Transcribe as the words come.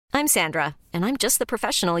I'm Sandra, and I'm just the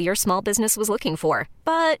professional your small business was looking for.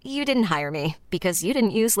 But you didn't hire me because you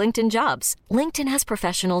didn't use LinkedIn Jobs. LinkedIn has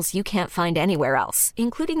professionals you can't find anywhere else,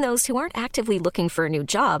 including those who aren't actively looking for a new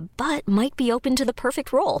job, but might be open to the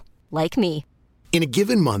perfect role, like me. In a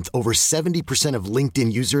given month, over 70% of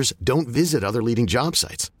LinkedIn users don't visit other leading job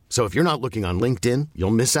sites. So if you're not looking on LinkedIn,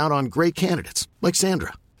 you'll miss out on great candidates like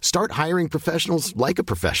Sandra. Start hiring professionals like a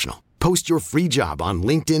professional. Post your free job on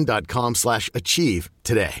linkedin.com/achieve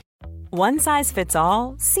today. One size fits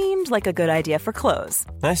all seemed like a good idea for clothes.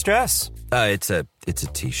 Nice dress. It's a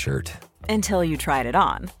t-shirt. Until you tried it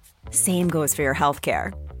on. Same goes for your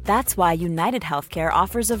healthcare. That's why United Healthcare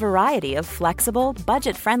offers a variety of flexible,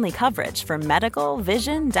 budget-friendly coverage for medical,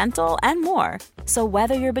 vision, dental, and more. So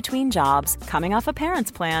whether you're between jobs, coming off a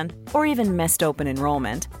parent's plan, or even missed open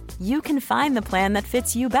enrollment, you can find the plan that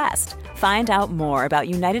fits you best. Find out more about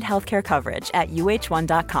United Healthcare coverage at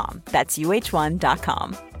uh1.com. That's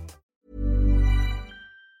uh1.com.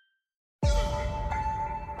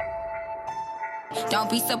 Don't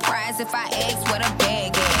be surprised if I ask what a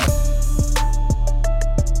bag is.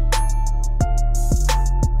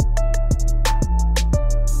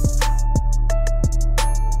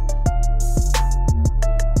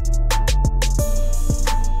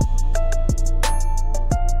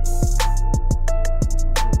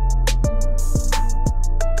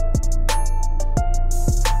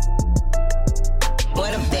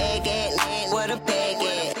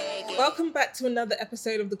 Welcome back to another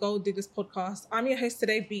episode of the Gold Diggers podcast. I'm your host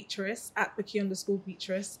today, Beatrice, at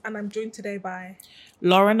Vicky_Beatrice, and I'm joined today by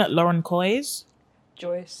Lauren at Lauren Coys,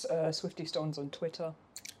 Joyce, Swifty Stones on Twitter,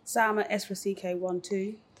 Sam at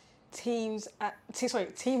S4CK12, Teams at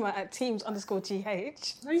Teema at Teams_GH.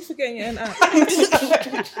 How are you forgetting your own app?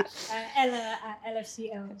 Ella at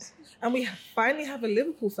LFCLs. And we finally have a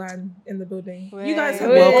Liverpool fan in the building. Way. You guys have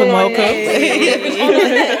welcome.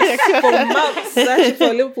 for months searching for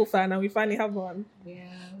a Liverpool fan, and we finally have one. Yeah.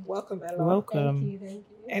 Welcome, Ella. Welcome. Thank you.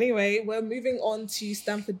 Anyway, we're moving on to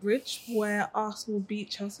Stamford Bridge, where Arsenal beat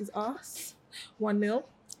Chelsea's arse 1-0.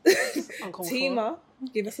 Teema,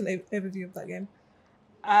 give us an overview of that game.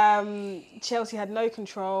 Chelsea had no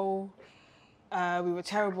control. We were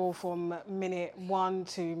terrible from minute 1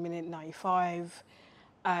 to minute 95.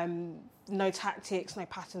 No tactics, no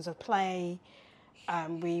patterns of play.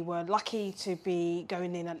 We were lucky to be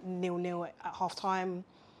going in at 0-0 at half time.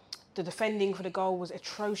 The defending for the goal was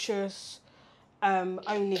atrocious.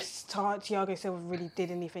 Only Thiago Silva really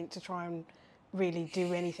did anything to try and really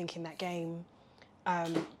do anything in that game.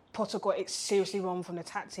 Potter got it seriously wrong from the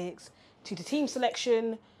tactics to the team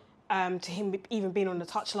selection, to him even being on the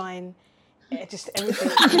touchline.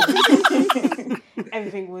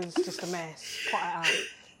 Everything was just a mess. Quite out.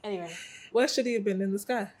 Anyway. Where should he have been? In the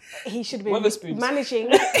sky? He should have been managing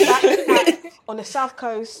that on the south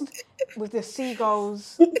coast with the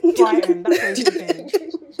seagulls, Brighton. That's where he should have been.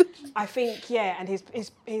 I think, yeah, and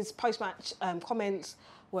his post-match comments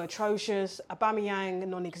were atrocious. Aubameyang,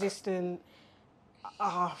 non-existent.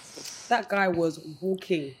 That guy was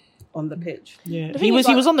walking on the pitch. Yeah, he was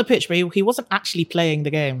on the pitch, but he wasn't actually playing the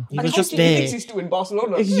game. He was just there. He thinks he's still in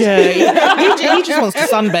Barcelona. Yeah, he just wants to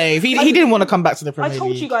sunbathe. He didn't want to come back to the Premier League. I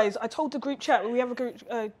told you guys. I told the group chat. We have a group,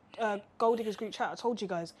 Gold Diggers group chat. I told you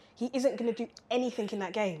guys he isn't going to do anything in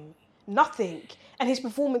that game. Nothing. And his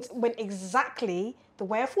performance went exactly the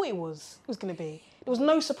way I thought it was going to be. There was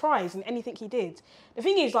no surprise in anything he did. The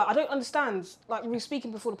thing is, I don't understand. We were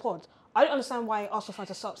speaking before the pod. I don't understand why Arsenal fans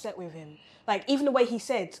are so upset with him. Even the way he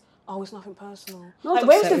said, "Oh, it's nothing personal."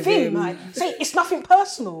 Where's the vim? Say it's nothing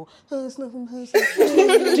personal. Oh, it's nothing personal.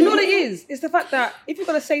 Do you know what it is? It's the fact that if you're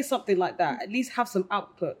going to say something like that, at least have some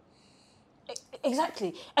output.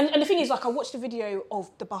 Exactly. And the thing is, I watched the video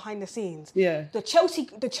of the behind the scenes. Yeah. The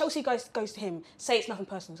Chelsea guy goes to him, say it's nothing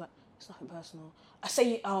personal. He's like, it's nothing personal. I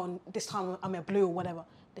say, oh, this time I'm a blue or whatever.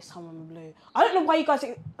 This time I'm a blue. I don't know why you guys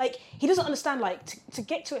he doesn't understand. To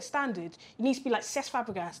get to a standard, you need to be like Cesc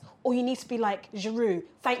Fabregas, or you need to be like Giroud.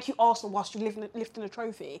 Thank you, Arsenal, whilst you're lifting a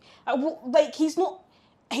trophy.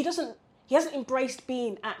 He hasn't embraced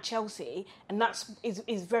being at Chelsea, and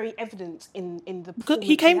is very evident in the. Because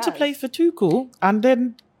he came to play for Tuchel, and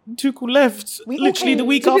then Tuchel left literally the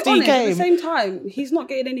week after he came. At the same time, he's not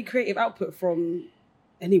getting any creative output from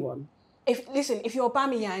anyone. If you're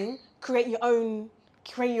Aubameyang, create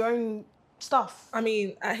your own stuff. I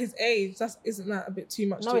mean, at his age, isn't that a bit too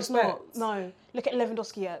much? No, to it's expect? not. No, look at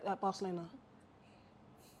Lewandowski at Barcelona.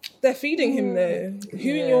 They're feeding him though. Who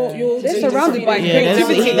in your They're surrounded by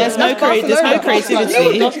creativity. There's no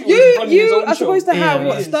creativity. You are supposed to have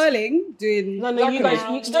what Sterling doing. No, you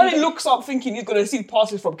guys. Sterling looks up thinking he's gonna see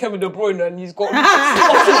passes from Kevin De Bruyne, and he's got.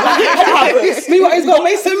 Meanwhile, he's got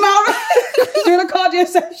Mason Mount doing a cardio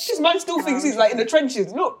session. This man still thinks he's like in the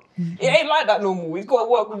trenches. Look, it ain't like that no more. He's got to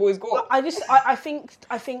work with what he's got. I think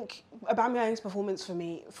Aubameyang's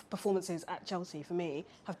performances at Chelsea for me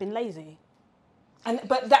have been lazy.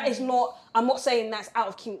 But that is not. I'm not saying that's out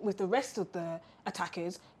of kink with the rest of the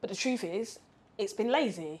attackers. But the truth is, it's been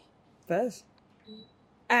lazy. There's.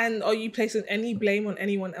 And are you placing any blame on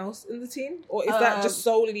anyone else in the team, or is that just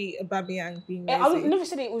solely Aubameyang being lazy? I never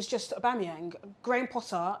said it was just Aubameyang. Graham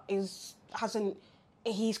Potter he's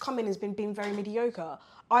come in has been very mediocre.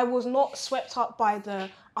 I was not swept up by the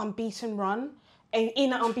unbeaten run. And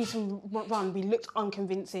in that unbeaten run, we looked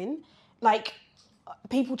unconvincing. Like.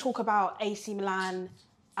 People talk about AC Milan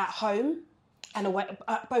at home and away,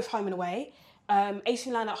 both home and away. AC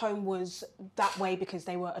Milan at home was that way because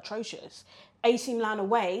they were atrocious. AC Milan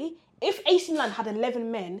away, if AC Milan had 11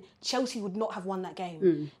 men, Chelsea would not have won that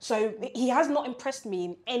game. So he has not impressed me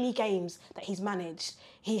in any games that he's managed.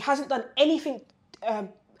 He hasn't done anything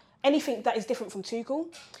that is different from Tuchel.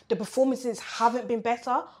 The performances haven't been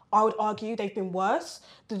better. I would argue they've been worse.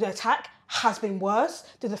 The attack has been worse.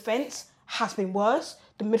 The defence has been worse.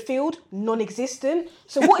 The midfield, non-existent.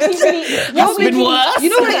 So what is he really... Has been worse? You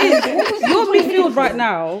know what it is? Your midfield right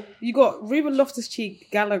now, you got Ruben Loftus-Cheek,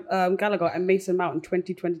 Gallagher and Mason Mount in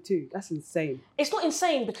 2022. That's insane. It's not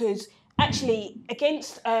insane because actually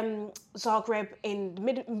against Zagreb in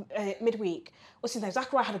midweek, what's his name?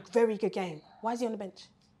 Zakaria had a very good game. Why is he on the bench?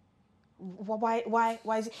 Why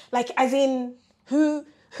is he... Like, as in, who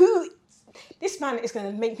this man is going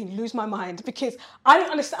to make me lose my mind because I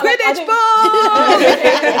don't understand. I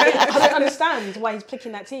don't understand why he's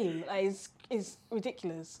picking that team. Like, it's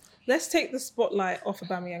ridiculous. Let's take the spotlight off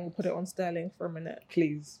Aubameyang and put it on Sterling for a minute,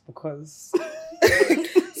 please, because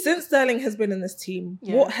since Sterling has been in this team,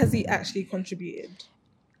 what has he actually contributed?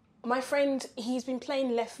 My friend, he's been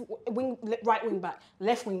playing right wing back,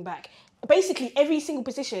 left wing back. Basically, every single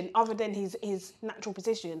position other than his natural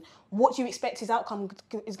position, what do you expect his outcome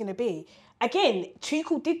is going to be? Again,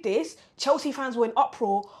 Tuchel did this. Chelsea fans were in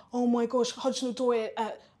uproar. Oh my gosh, Hudson-Odoi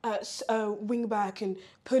at wing back and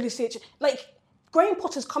Pulisic. Like, Graham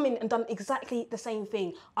Potter's come in and done exactly the same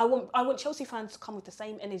thing. I want Chelsea fans to come with the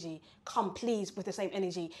same energy. Come, please, with the same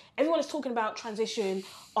energy. Everyone is talking about transition.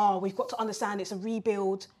 Oh, we've got to understand it's a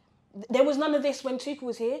rebuild. There was none of this when Tuchel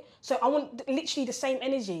was here. So I want literally the same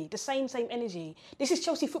energy, the same energy. This is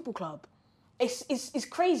Chelsea Football Club. It's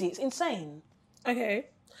crazy. It's insane. Okay.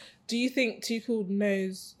 Do you think Tuchel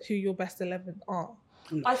knows who your best 11 are?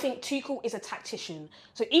 I think Tuchel is a tactician.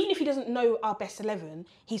 So even if he doesn't know our best 11,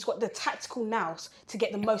 he's got the tactical nous to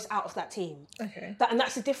get the most out of that team. Okay. And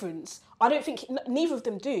that's the difference. I don't think neither of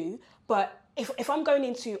them do, but if I'm going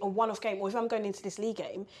into a one-off game or if I'm going into this league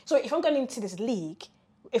game, if I'm going into this league,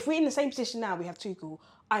 if we're in the same position now, we have Tuchel,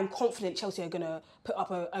 I'm confident Chelsea are going to put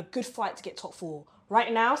up a good fight to get top 4.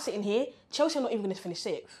 Right now, sitting here, Chelsea are not even going to finish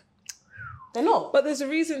 6th. They're not. But there's a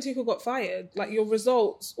reason Tuchel got fired. Like, your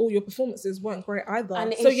results or your performances weren't great either.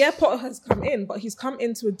 And Potter has come in, but he's come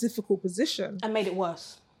into a difficult position. And made it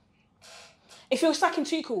worse. If you're sacking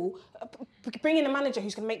Tuchel, bring in a manager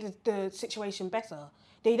who's going to make the situation better.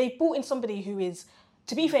 They brought in somebody who is,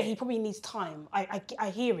 to be fair, he probably needs time.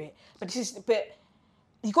 I hear it. But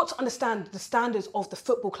you've got to understand the standards of the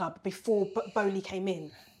football club before Bowley came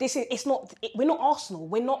in. We're not Arsenal.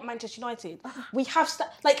 We're not Manchester United. We have,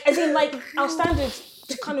 our standards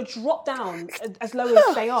to kind of drop down as low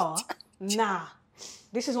as they are. Nah,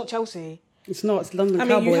 this is not Chelsea. It's not, it's London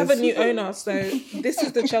Cowboys. You have a new owner, so this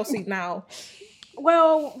is the Chelsea now.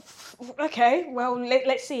 Well, okay. Well,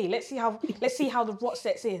 let's see. Let's see how the rot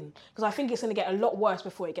sets in. Because I think it's going to get a lot worse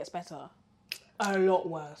before it gets better. A lot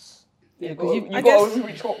worse. Yeah, you got to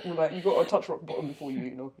reach rock, like you got to touch rock bottom before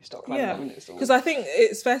you start climbing that minute. Because I think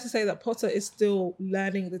it's fair to say that Potter is still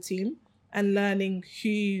learning the team and learning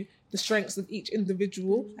who the strengths of each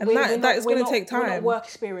individual, and that is going to take time. We're not work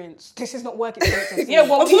experience. This is not work experience. Yeah,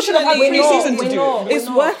 well, we should have had pre-season to do. It's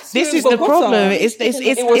work experience. This is the problem. It's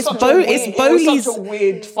Bowley's. It was such a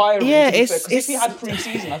weird fire. Yeah, because if he had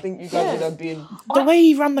pre-season, I think you guys would have been. The way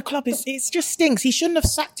he ran the club it just stinks. He shouldn't have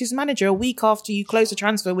sacked his manager a week after you close the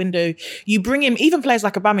transfer window. You bring him, even players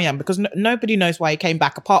like Aubameyang, because nobody knows why he came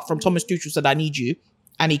back apart from Thomas Tuchel said, "I need you,"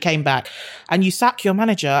 and he came back. And you sack your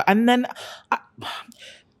manager, and then.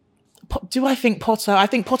 Do I think Potter? I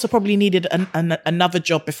think Potter probably needed another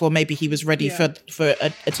job before maybe he was ready for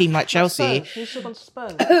a team like Chelsea. He's still gone to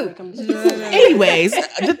Spurs. Anyways,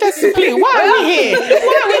 that's simply why are we here?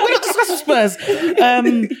 We're not discussing Spurs.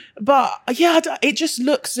 But yeah, it just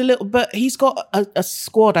looks a little. But he's got a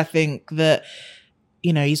squad. I think that.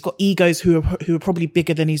 He's got egos who are probably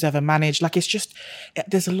bigger than he's ever managed. Like, it's just,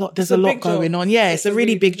 there's a lot going on. Yeah, it's a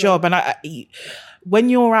really big job. And when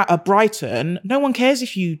you're at a Brighton, no one cares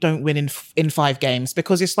if you don't win in 5 games,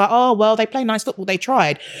 because it's like, oh, well, they play nice football. They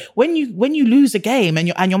tried. When you lose a game and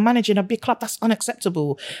you're managing a big club, that's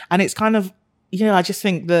unacceptable. And it's kind of, I just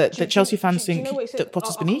think that Chelsea fans think that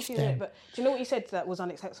Potter's beneath them. But do you know what he said that was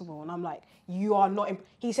unacceptable? And I'm like, you are not,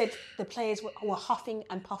 he said the players were huffing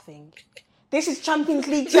and puffing. This is Champions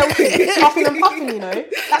League Chelsea, huffing and puffing,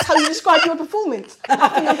 That's how you describe your performance,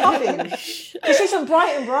 huffing and puffing. This isn't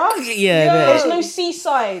Brighton, bro. Yeah. There's no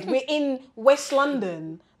seaside. We're in West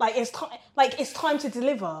London. It's time to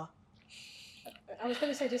deliver. I was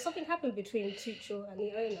going to say, did something happen between Tuchel and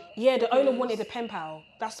the owner? Yeah, the owner wanted a pen pal.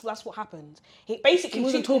 That's what happened. He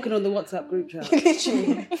wasn't talking on the WhatsApp group chat.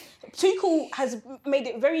 Literally. Tuchel has made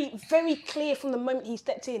it very, very clear from the moment he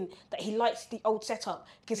stepped in that he likes the old setup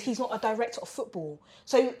because he's not a director of football.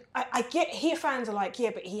 So I get here fans are like,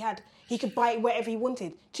 yeah, but he could buy it wherever he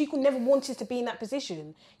wanted. Tuchel never wanted to be in that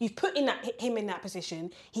position. You've put him in that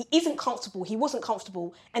position. He isn't comfortable. He wasn't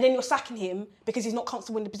comfortable. And then you're sacking him because he's not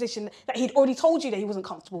comfortable in the position that he'd already told you that he wasn't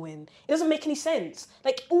comfortable in. It doesn't make any sense.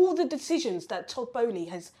 Like, all the decisions that Todd Boehly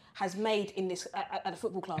has made in this at the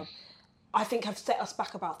football club, I think have set us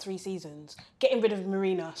back about 3 seasons. Getting rid of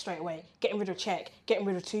Marina straight away, getting rid of Cech, getting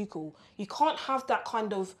rid of Tuchel. You can't have that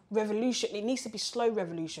kind of revolution. It needs to be slow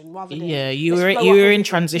revolution rather than... Yeah, you were in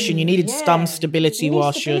transition. You needed some stability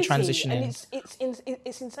whilst you're transitioning. And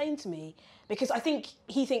it's insane to me because I think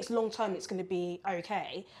he thinks long term it's going to be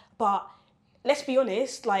okay. But let's be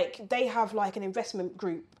honest, like, they have like an investment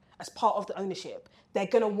group as part of the ownership. They're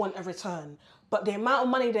going to want a return. But the amount of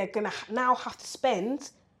money they're going to now have to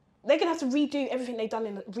spend... They're going to have to redo everything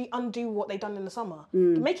undo what they've done in the summer to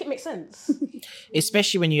make it make sense.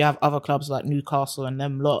 Especially when you have other clubs like Newcastle and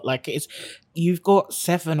them lot. Like, you've got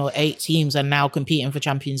 7 or 8 teams and now competing for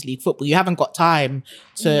Champions League football. You haven't got time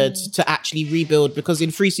to actually rebuild, because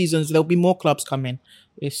in 3 seasons there'll be more clubs coming.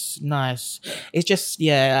 It's nice. It's just,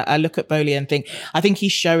 I look at Boehly and I think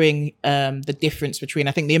he's showing the difference between,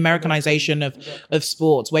 I think, the Americanization of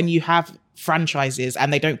sports. When you have franchises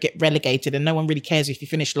and they don't get relegated and no one really cares if you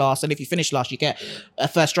finish last, and if you finish last you get a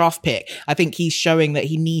first draft pick. I think he's showing that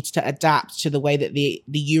he needs to adapt to the way that the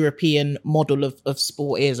European model of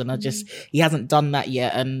sport is, and he hasn't done that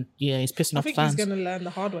yet, and he's pissing off fans. I think he's going to learn the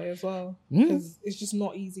hard way as well, because it's just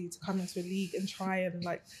not easy to come into a league and try and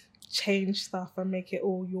like change stuff and make it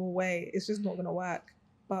all your way. It's just not going to work,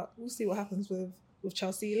 but we'll see what happens with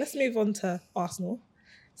Chelsea. Let's move on to Arsenal.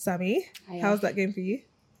 Sammy, how's that game for you?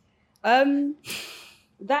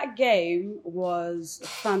 That game was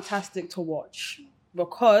fantastic to watch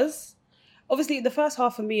because obviously the first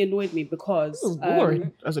half for me annoyed me because it was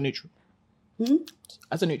boring as a neutral.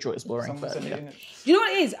 As a neutral, it's boring. You know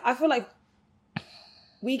what it is? I feel like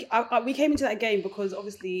we came into that game because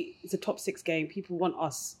obviously it's a top 6 game. People want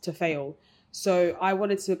us to fail, so I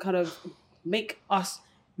wanted to kind of make us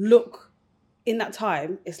look. In that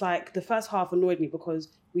time, it's like the first half annoyed me because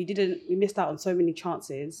we missed out on so many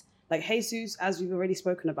chances. Like Jesus, as we've already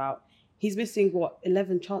spoken about, he's missing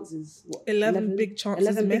 11 chances? 11 big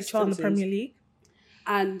chances missed in the Premier League.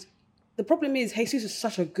 And the problem is Jesus is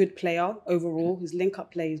such a good player overall. His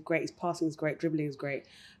link-up play is great. His passing is great. Dribbling is great.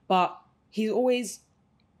 But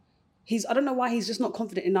I don't know why he's just not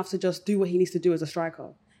confident enough to just do what he needs to do as a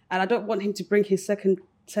striker. And I don't want him to bring his second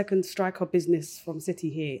striker business from City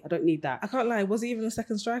here. I don't need that. I can't lie. Was he even a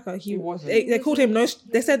second striker? He wasn't. They called him no.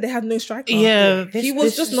 They said they had no striker. Yeah, he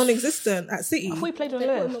was just non-existent at City. We played on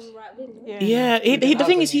left. The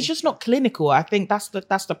thing is, he's just not clinical. I think that's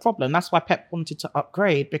the problem. That's why Pep wanted to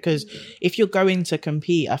upgrade, because if you're going to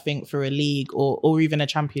compete, I think, for a league or even a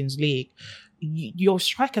Champions League, your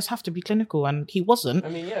strikers have to be clinical, and he wasn't. I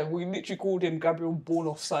mean, we literally called him Gabriel born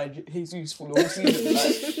offside. Jesus for the whole season.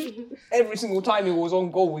 Like, every single time he was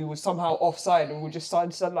on goal, he was somehow offside, and we just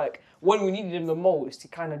said like when we needed him the most, he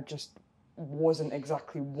kind of just wasn't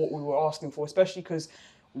exactly what we were asking for. Especially because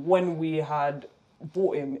when we had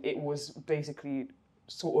bought him, it was basically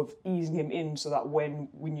sort of easing him in so that when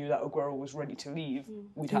we knew that Aguero was ready to leave,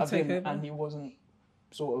 we'd have him, and he wasn't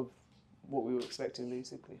sort of what we were expecting,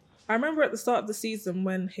 basically. I remember at the start of the season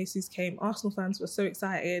when Jesus came, Arsenal fans were so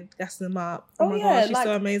excited, gassing him up. Oh my gosh, he's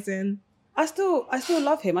so amazing. I still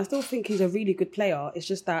love him. I still think he's a really good player. It's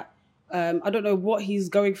just that I don't know what he's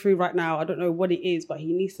going through right now. I don't know what it is, but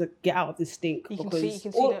he needs to get out of this stink. He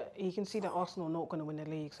can see that Arsenal are not going to win the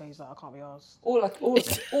league, so he's like, I can't be arsed. All I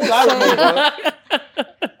remember.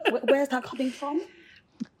 Where's that coming from?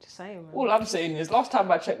 Just saying, man. All I'm saying is, last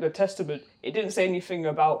time I checked the Testament, it didn't say anything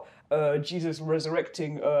about Jesus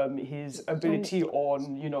resurrecting his ability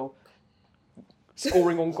on, you know,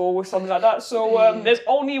 scoring on goal or something like that. So there's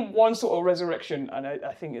only one sort of resurrection, and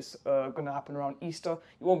I think it's going to happen around Easter.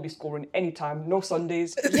 He won't be scoring anytime, no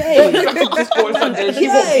Sundays. Yay! To score on Sundays, he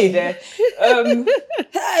won't be there.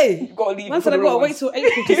 Hey! You've got to leave. Man said I've got to wait till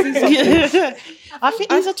April to see something. I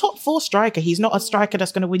think he's a top 4 striker. He's not a striker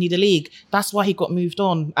that's going to win you the league. That's why he got moved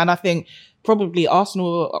on. And I think probably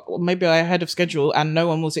Arsenal maybe are ahead of schedule, and no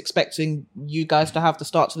one was expecting you guys to have the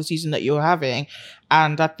start to the season that you're having.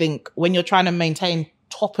 And I think when you're trying to maintain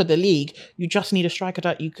top of the league, you just need a striker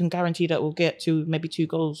that you can guarantee that will get to maybe 2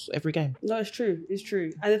 goals every game. No, it's true. It's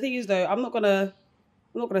true. And the thing is, though, I'm not gonna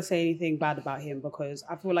say anything bad about him, because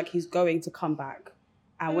I feel like he's going to come back.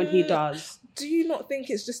 And when he does... Do you not think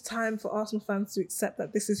it's just time for Arsenal fans to accept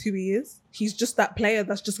that this is who he is? He's just that player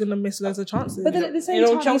that's just going to miss loads of chances. But then at the same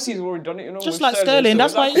time... Chelsea's already done it, you know. Just like Sterling,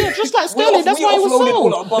 that's why... Yeah, just like Sterling, that's why he was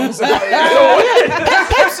sold.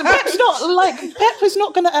 Pep is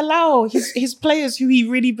not going to allow his players who he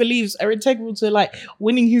really believes are integral to like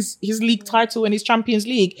winning his league title and his Champions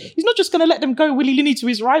League. He's not just going to let them go willy-nilly to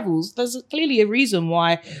his rivals. There's clearly a reason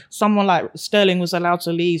why someone like Sterling was allowed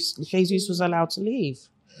to leave, Jesus was allowed to leave.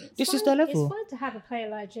 This is their level. It's fine to have a player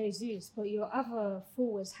like Jesus, but your other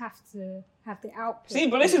forwards have to have the output. See,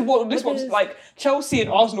 but this one's like Chelsea and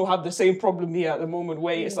Arsenal have the same problem here at the moment,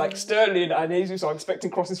 where it's like Sterling and Jesus are expecting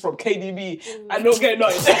crosses from KDB and not getting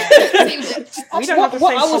nothing. We don't have the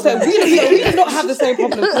same problem. We do not have the same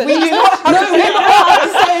problems. We do not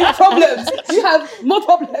have the same problems. You have more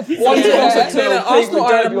problems. Arsenal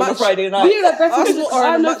are in a much Friday night. Arsenal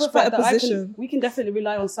are in a much better position. We can definitely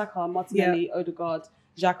rely on Saka, Martinelli, Odegaard,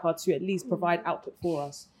 Xhaka to at least provide output for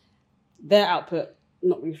us. Their output,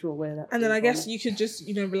 not really sure where that. And then I guess you could just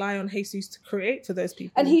rely on Jesus to create for those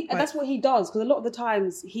people. And that's what he does, because a lot of the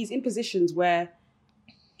times he's in positions where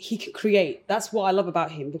he can create. That's what I love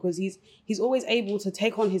about him, because he's always able to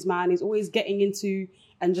take on his man. He's always getting into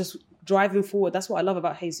and just driving forward. That's what I love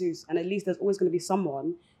about Jesus. And at least there's always going to be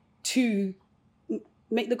someone to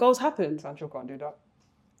make the goals happen. Sancho can't do that.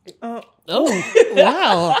 Wow!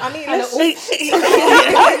 I mean, I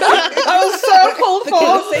was so cold. The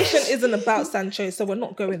conversation isn't about Sancho, so we're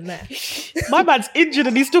not going there. My man's injured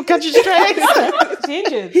and he's still catching strays. Is he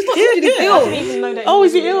injured? He's not injured. He's ill. I didn't even know that. Oh,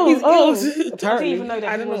 is he ill? He's ill. I didn't even know that.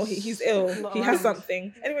 I don't know. He's ill. He has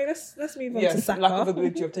something. Anyway, let's move on to Saka. Lack of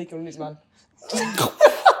ability of taking on this man. Let's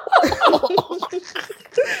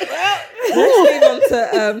move on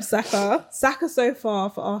to Saka. Saka so far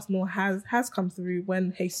for Arsenal has come through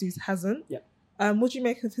when Jesus hasn't. Yep. What do you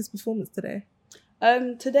make of his performance today?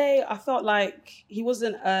 Today I felt like he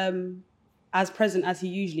wasn't as present as he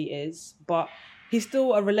usually is, but he's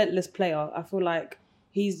still a relentless player. I feel like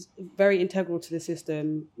he's very integral to the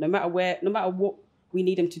system. No matter what we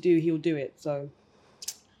need him to do, he'll do it. So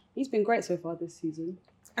he's been great so far this season.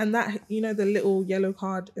 And that, the little yellow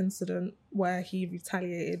card incident where he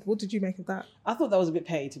retaliated, what did you make of that? I thought that was a bit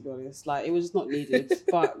petty, to be honest. Like, it was just not needed.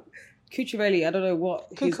 But Cucurella, I don't know what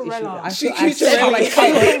his issue is.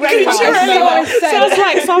 Cucurella sounds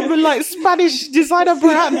like something like Spanish designer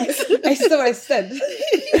brand. I said what I said.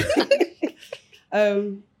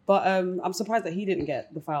 But I'm surprised that he didn't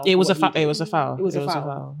get the foul. It was a foul. It was a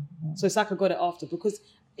foul. So Saka got it after, because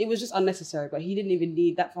it was just unnecessary. But he didn't even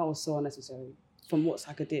need that foul. Was so unnecessary from what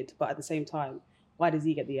Saka did. But at the same time, why does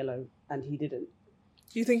he get the yellow and he didn't?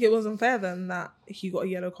 Do you think it wasn't fair then that he got a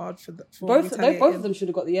yellow card for both of them should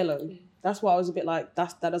have got the yellow? That's why I was a bit like,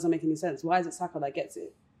 that doesn't make any sense. Why is it Saka that gets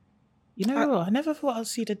it? I never thought I'd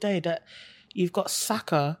see the day that you've got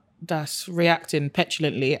Saka that's reacting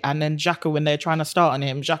petulantly, and then Xhaka, when they're trying to start on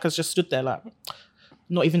him, Xhaka's just stood there like,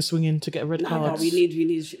 not even swinging to get a red card. No, we need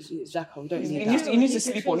Xhaka. We don't need that. He needs to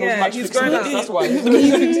sleep on those match fixes. That's why.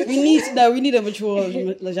 we need a mature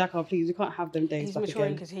Xhaka, please. We can't have them days. He's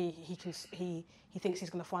maturing because he thinks he's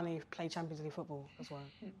going to finally play Champions League football. That's why.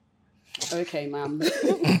 Okay, ma'am.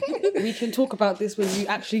 We can talk about this when you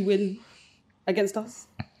actually win against us,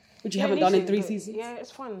 which you haven't done in 3 seasons. Yeah,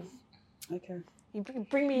 it's fun. Okay. You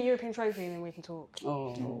bring me a European trophy and then we can talk.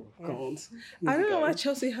 Oh, God. I don't know why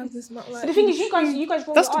Chelsea have this much. But the thing is, you guys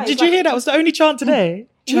roll your eyes. Did you hear that was the only chant today?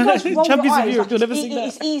 You guys roll Champions your of eyes. Europe, you'll never see that.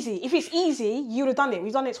 It's easy. If it's easy, you would have done it.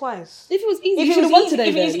 We've done it twice. If it was easy, you should have won today.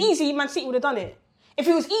 If it was easy, Man City would have done it. If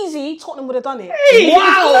it was easy, Tottenham would have done it.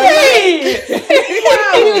 Wow! If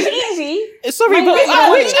it was easy, Sorry, but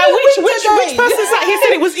which person sat here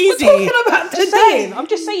said it was easy? I'm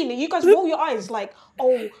just saying that you guys roll your eyes like,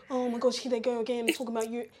 oh my gosh, here they go again talking about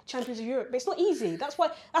champions of Europe. But it's not easy. That's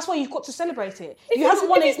why you've got to celebrate it. You haven't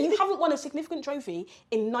won a significant trophy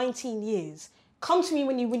in 19 years. Come to me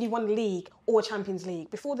when you won a league or a Champions League.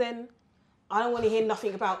 Before then, I don't want to hear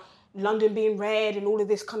nothing about London being red and all of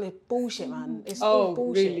this kind of bullshit, man. It's all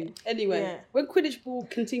bullshit. Really? Anyway, when Quidditch ball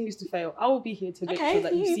continues to fail, I will be here to make sure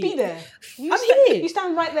that you see be there. I'm here. You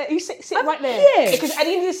stand right there. You sit right there. Here. Because at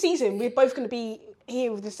the end of the season, we're both going to be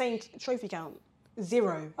here with the same trophy count.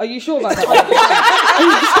 0. Are you sure about that? Are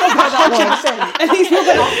you sure about that one? And he's not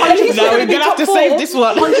going to. No, we're gonna have to save this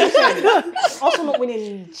one. 100%. Also not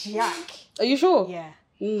winning jack. Are you sure? Yeah.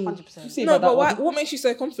 100%. No, but what makes you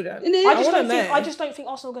so confident? I just don't think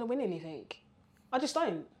Arsenal are going to win anything. I just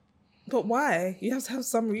don't. But why? You have to have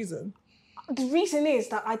some reason. The reason is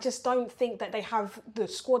that I just don't think that they have the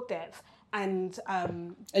squad depth and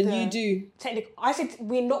you do. Technical. I said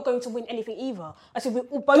we're not going to win anything either. I said we're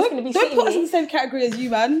both going to be sitting here. Don't put us in the same category as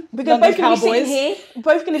you, man. We're both going to be sitting here.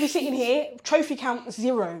 Both going to be sitting here. Trophy count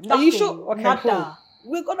 0. Nothing. Are you sure? Okay, Nada. cool.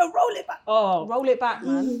 We're gonna roll it back. Oh, roll it back,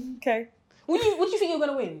 man. Okay. What do you think you're going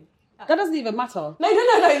to win? That doesn't even matter. No. You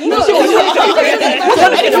know you're going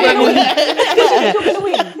to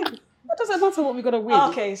win. It doesn't matter what we're going to win.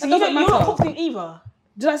 Okay, so you're not confident either.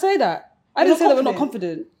 Did I say that? I didn't say that we're not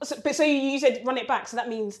confident. So you said run it back, so that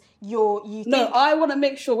means you think... No, I want to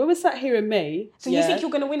make sure, when we're sat here in May... So you think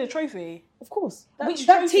you're going to win a trophy? Of course.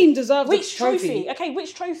 That team deserves a Which trophy. trophy? Okay,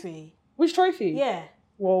 which trophy? Which trophy? Yeah.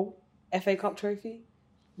 Well, FA Cup trophy?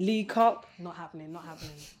 League Cup? Not happening.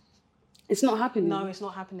 It's not happening? No, it's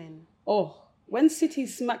not happening. Oh, when City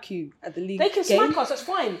smack you at the league They can game, smack us, that's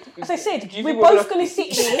fine. As I said, we're both going to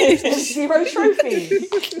sit here with 0 trophies.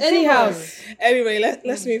 Anyhow. Anyway,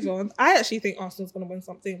 let's move on. I actually think Arsenal's going to win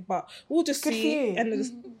something, but we'll just see. End of this.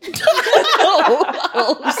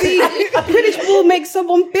 See, Quidditch ball makes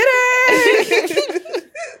someone bitter.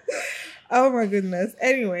 Oh my goodness.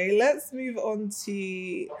 Anyway, let's move on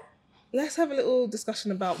to... Let's have a little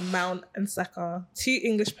discussion about Mount and Saka, 2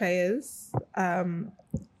 English players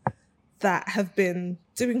that have been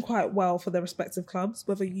doing quite well for their respective clubs,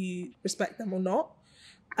 whether you respect them or not.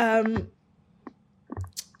 Timo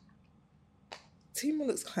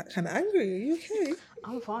looks kind of angry. Are you okay?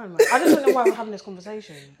 I'm fine, man. I just don't know why we're having this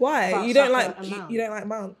conversation. Why? You don't like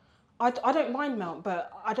Mount? I don't mind Mount,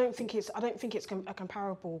 but I don't think it's a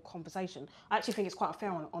comparable conversation. I actually think it's quite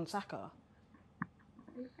fair on Saka.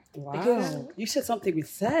 Wow, because you said something with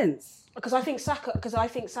sense. Because I think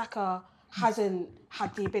Saka hasn't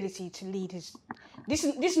had the ability to lead his. This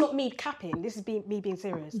is not me capping. This is me being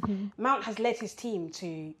serious. Mm-hmm. Mount has led his team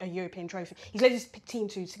to a European trophy. He's led his team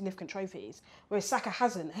to significant trophies, whereas Saka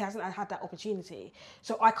hasn't. He hasn't had that opportunity.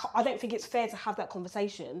 So I don't think it's fair to have that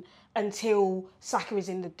conversation until Saka is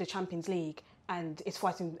in the Champions League and is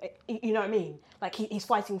fighting. You know what I mean? Like he's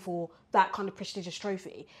fighting for that kind of prestigious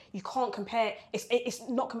trophy. You can't compare. It's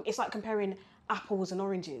like comparing apples and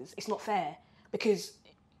oranges. It's not fair because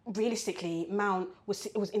realistically, Mount was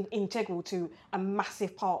integral to a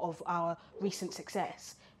massive part of our recent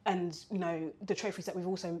success, and the trophies that we've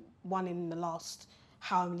also won in the last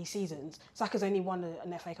how many seasons. Saka's only won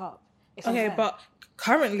an FA Cup. It's okay, unfair. but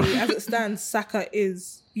currently, as it stands, Saka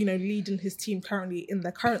is leading his team currently in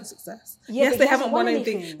their current success. Yeah, yes, they haven't won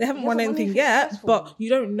anything. They haven't won anything yet, but you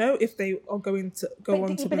don't know if they are going to go on to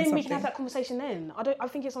win something. But then we can have that conversation then. I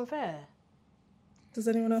think it's unfair. Does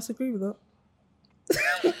anyone else agree with that?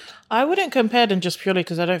 I wouldn't compare them just purely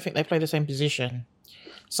because I don't think they play the same position.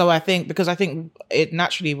 So I think it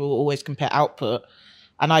naturally will always compare output,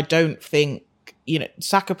 and I don't think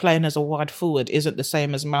Saka playing as a wide forward isn't the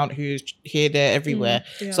same as Mount, who's here, there, everywhere.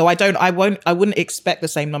 Yeah. So I wouldn't expect the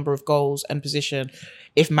same number of goals and position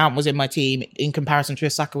if Mount was in my team in comparison to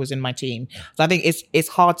if Saka was in my team. So I think it's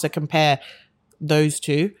hard to compare those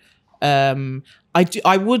two. I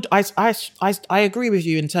agree with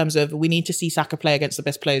you in terms of we need to see Saka play against the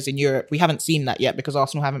best players in Europe. We haven't seen that yet because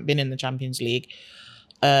Arsenal haven't been in the Champions League.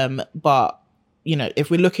 But if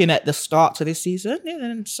we're looking at the start to this season,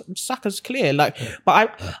 then Saka's clear.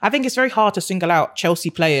 But I think it's very hard to single out Chelsea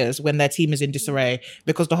players when their team is in disarray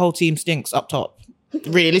because the whole team stinks up top,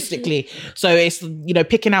 realistically. So it's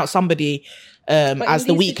picking out somebody as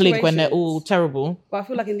the weak link when they're all terrible. But I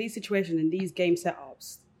feel like in these situations, in these game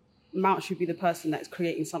setups, Mount should be the person that's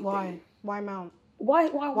creating something. Why Mount? Why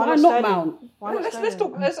not Mount? Let's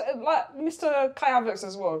talk. Like Mr. Kai Havertz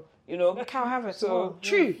as well. Kai Havertz. So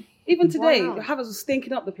true. Even today, Havertz was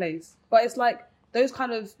stinking up the place. But it's like those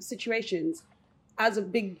kind of situations. As a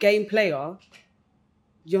big game player,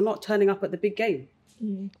 you're not turning up at the big game.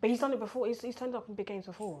 But he's done it before. He's turned up in big games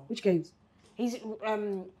before. Which games? He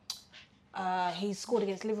scored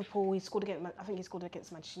against Liverpool. He scored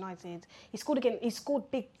against Manchester United. He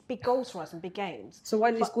scored big goals for us in big games. So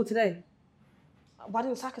why did he score today? Why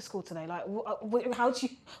didn't Saka score today? Like, what do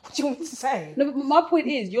you want me to say? No, but my point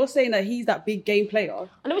is, you're saying that he's that big game player.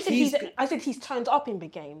 I never said I said he's turned up in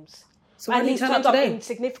big games. So why and didn't he he's turn up turned up today? in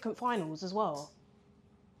significant finals as well.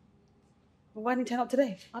 But why didn't he turn up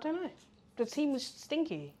today? I don't know. The team was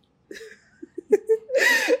stinky.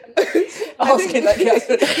 Asking like she has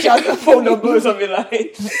the phone number or something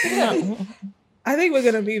like. I think we're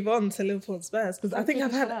gonna move on to Liverpool and Spurs because I think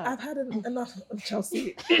I've had enough of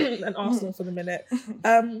Chelsea and Arsenal for the minute.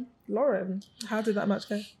 Lauren, how did that match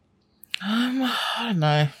go? I don't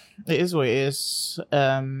know. It is what it is.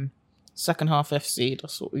 Second half FC.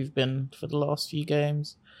 That's what we've been for the last few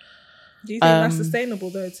games. Do you think that's sustainable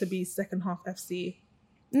though to be second half FC?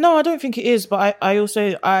 No, I don't think it is. But I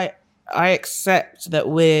also accept that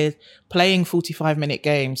we're playing 45-minute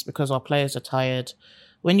games because our players are tired.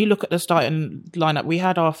 When you look at the starting lineup, we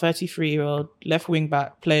had our 33-year-old left wing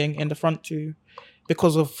back playing in the front two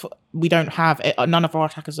because of we don't have none of our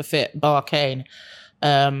attackers are fit, bar Kane.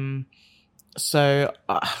 So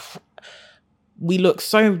we look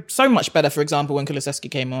so much better. For example, when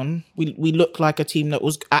Kulusevski came on, we looked like a team that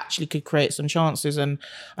was actually could create some chances. And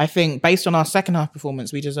I think based on our second half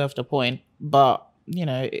performance, we deserved a point. But you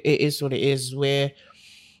know, it is what it is. We're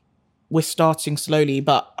starting slowly,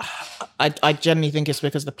 but I generally think it's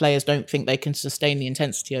because the players don't think they can sustain the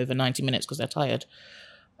intensity over 90 minutes because they're tired.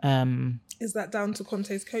 Is that down to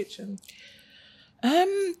Conte's coaching?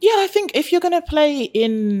 Yeah, I think if you're going to play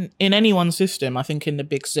in anyone's system, I think in the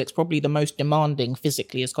Big Six, probably the most demanding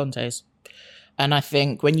physically is Conte's. And I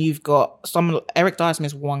think when you've got Eric Dyer's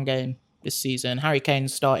missed one game this season. Harry Kane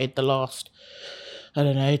started the last,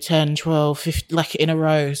 10, 12, 15, like in a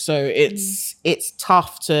row. So it's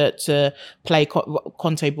tough to play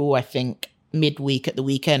Conte ball, I think, midweek at the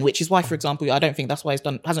weekend, which is why, for example, I don't think that's why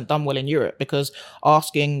hasn't done well in Europe, because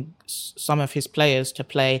asking some of his players to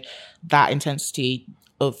play that intensity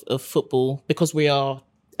of football, because we are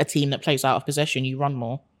a team that plays out of possession, you run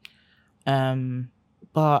more.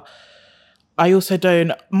 But I also I don't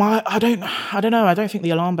know. I don't think the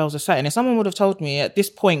alarm bells are setting. If someone would have told me at this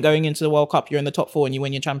point going into the World Cup, you're in the top 4 and you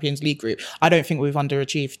win your Champions League group, I don't think we've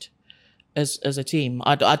underachieved as a team.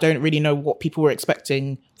 I don't really know what people were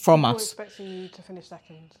expecting from us. People were expecting you to finish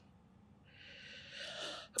second.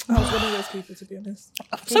 I was one of those people, to be honest.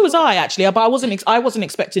 So was I, actually, but I wasn't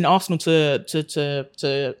expecting Arsenal to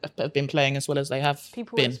have been playing as well as they have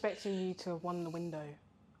People been. were expecting you to have won the window,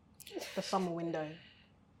 the summer window.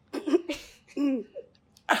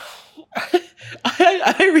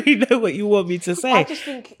 I don't really know what you want me to say. I just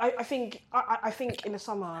think I think in the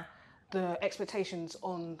summer the expectations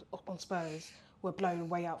on Spurs were blown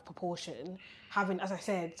way out of proportion. Having, as I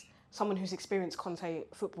said, someone who's experienced Conte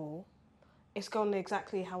football, it's gone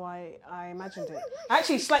exactly how I imagined it.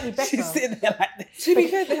 Actually, slightly better. She's sitting there like this. To be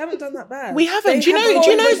fair, they haven't done that bad. We haven't. Do you know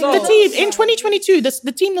the team in 2022?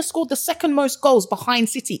 The team that scored the second most goals behind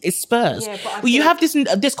City is Spurs. Yeah, but you have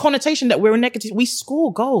this connotation that we're a negative. We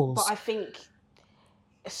score goals. But I think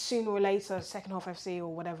sooner or later, second half FC or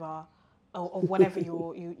whatever, or whatever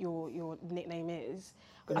your nickname is,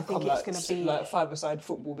 I think it's going to be like five-a-side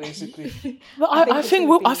football, basically. But I think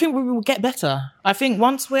we will get better. I think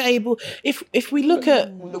once we're able, if we look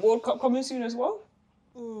at the World Cup coming soon as well.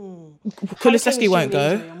 Kulusevski won't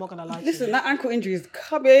go. I'm not going to lie. Listen, that ankle injury is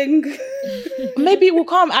coming. Maybe it will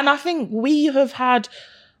come, and I think we have had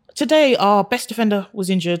today. Our best defender was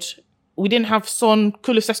injured. We didn't have Son.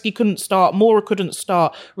 Kulusevski couldn't start. Mora couldn't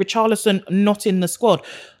start. Richarlison not in the squad.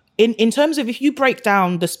 In terms of if you break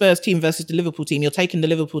down the Spurs team versus the Liverpool team, you're taking the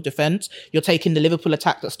Liverpool defence, you're taking the Liverpool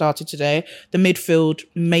attack that started today. The midfield,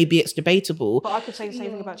 maybe it's debatable. But I could say the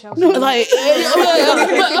same thing about Chelsea. Like,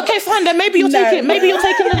 okay, fine. Then maybe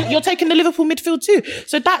you're taking the Liverpool midfield too.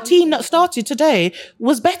 So that team that started today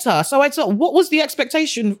was better. So I thought, what was the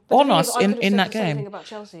expectation on us in that game? Same thing about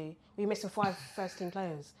Chelsea. We missing 5 first-team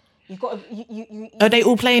players. You've got you. Are they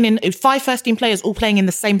all playing in 5 first-team players all playing in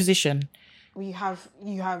the same position? You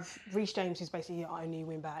have Reece James, who's basically our only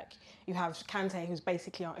wing back. You have Kante, who's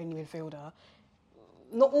basically our only midfielder.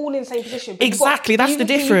 Not all in the same position. Exactly, that's the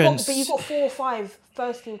difference. But you've got 4 or 5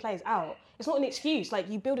 first-team players out. It's not an excuse. Like,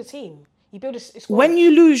 you build a team. You build a squad. When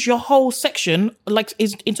you lose your whole section, like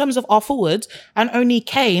is in terms of our forwards, and only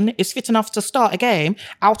Kane is fit enough to start a game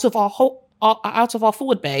out of our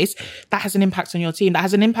forward base, that has an impact on your team. That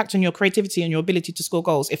has an impact on your creativity and your ability to score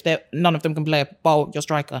goals if none of them can play bar your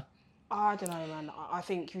striker. I don't know, man. I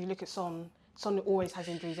think if you look at Son always has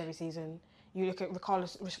injuries every season. You look at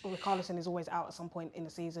Richarlison is always out at some point in the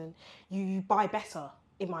season. You buy better.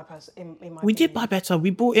 In my we did buy better.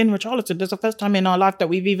 We bought in Richarlison. There's the first time in our life that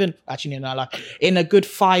we've even, actually in our life, in a good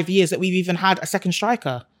 5 years that we've even had a second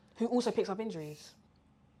striker. Who also picks up injuries.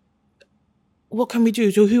 What can we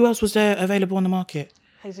do? So who else was there available on the market?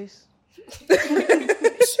 Jesus.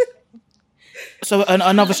 So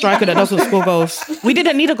another striker that doesn't score goals. We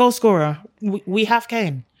didn't need a goal scorer. We have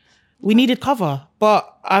Kane. We needed cover.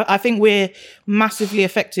 But I think we're massively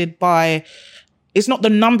affected by... It's not the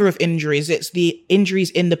number of injuries, it's the injuries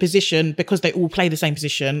in the position, because they all play the same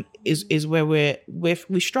position, is where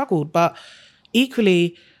we struggled. But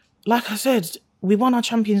equally, like I said, we won our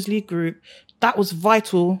Champions League group. That was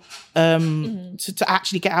vital to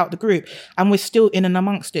actually get out of the group. And we're still in and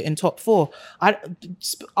amongst it in top 4.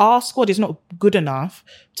 Our squad is not good enough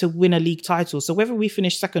to win a league title. So whether we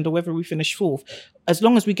finish second or whether we finish 4th, as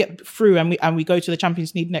long as we get through and we go to the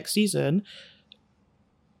Champions League next season...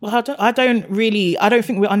 Well, I don't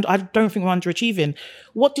think we're underachieving.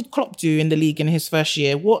 What did Klopp do in the league in his first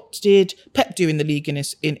year? What did Pep do in the league in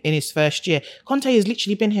his first year? Conte has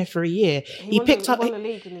literally been here for a year. He won the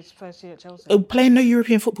league in his first year at Chelsea. Playing no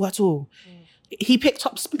European football at all. He picked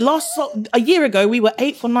up a year ago. We were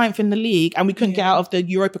 8th or 9th in the league, and we couldn't get out of the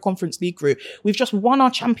Europa Conference League group. We've just won our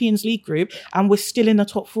Champions League group, and we're still in the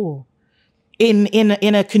top 4. In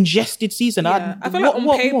a congested season. Yeah. I feel like on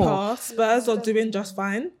paper, Spurs are doing just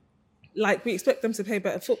fine. Like, we expect them to play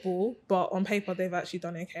better football, but on paper, they've actually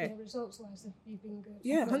done okay. Yeah, results-wise, they've been good.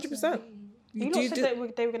 Yeah, 100%. You lot said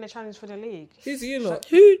that they were going to challenge for the league. Who's you lot?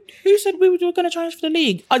 Who said we were going to challenge for the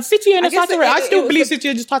league? City and Saturday. I still believe City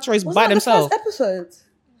and Saturday is by themselves. The first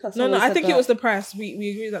episode? No, I think it was the press. We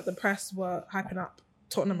agree that the press were hyping up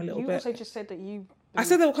Tottenham a little bit. You also just said that you... I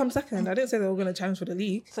said they will come second. I didn't say they were going to challenge for the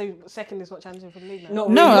league. So second is not challenging for the league now?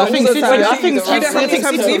 No, I think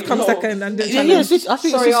City come second and didn't challenge.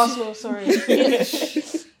 Sorry, Arsenal, sorry.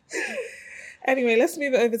 Anyway, let's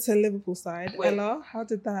move it over to Liverpool side. Ella, how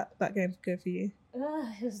did that game go for you?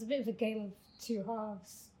 It was a bit of a game of two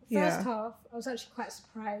halves. First half, I was actually quite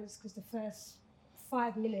surprised because the first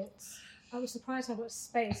 5 minutes, I was surprised how much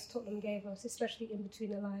space Tottenham gave us, especially in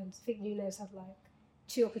between the lines. I think Nunes had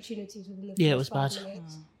 2 opportunities within the first 5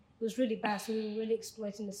 minutes. It was really bad, so we were really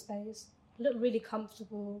exploiting the space. Looked really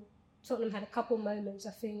comfortable. Tottenham had a couple moments,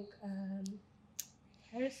 I think.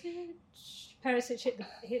 Perisic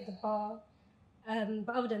hit the bar.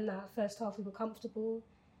 But other than that, first half we were comfortable.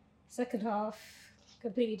 Second half,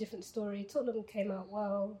 completely different story. Tottenham came out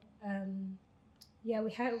well. We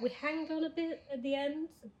hanged on a bit at the end,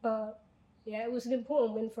 but yeah, it was an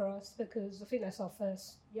important win for us because I think that's our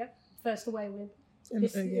first away win in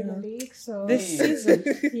the league. So this season,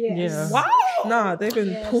 yes. Wow. Nah, they've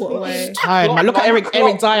been pulled away. Tired, man. Look at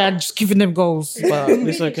Eric Dyer just giving them goals, but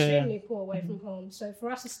it's okay. Extremely poor away from home. So for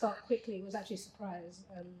us to start quickly was actually a surprise.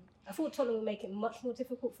 I thought Tottenham would make it much more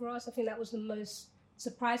difficult for us. I think that was the most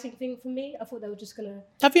surprising thing for me. I thought they were just gonna.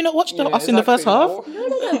 Have you not watched us in the first half?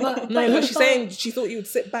 No. But she's saying she thought you would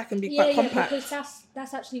sit back and be quite compact. Because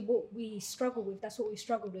that's actually what we struggle with. That's what we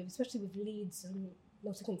struggled with, especially with Leeds and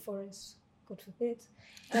Nottingham Forest. God forbid.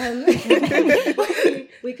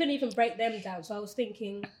 We couldn't even break them down. So I was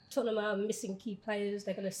thinking, Tottenham are missing key players.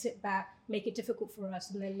 They're going to sit back, make it difficult for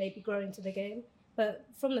us, and then maybe grow into the game. But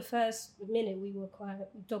from the first minute, we were quite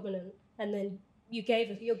dominant. And then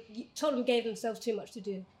Tottenham gave themselves too much to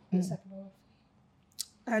do in the second half.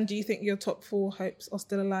 And do you think your top 4 hopes are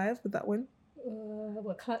still alive with that win?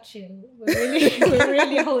 We're clutching. We're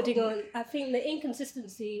really holding on. I think the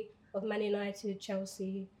inconsistency of Man United,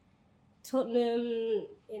 Chelsea, Tottenham,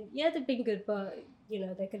 they've been good, but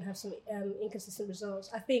they can have some inconsistent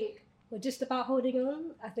results. I think we're just about holding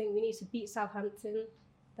on. I think we need to beat Southampton.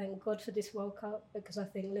 Thank God for this World Cup, because I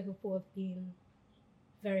think Liverpool have been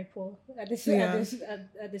very poor at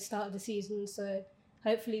the start of the season. So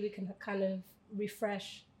hopefully we can kind of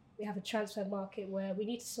refresh. We have a transfer market where we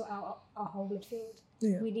need to sort out our whole midfield.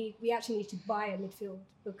 Yeah. We actually need to buy a midfield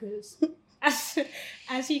because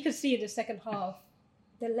as you can see in the second half,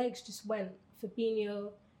 the legs just went.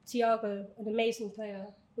 Fabinho, Thiago, an amazing player,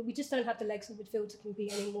 but we just don't have the legs in midfield to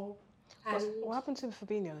compete anymore. And what happened to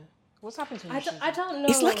Fabinho? What's happened to him? I don't know.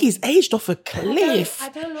 It's like he's aged off a cliff. I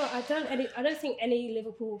don't know. I don't think any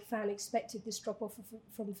Liverpool fan expected this drop off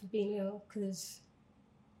from Fabinho because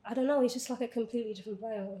I don't know. He's just like a completely different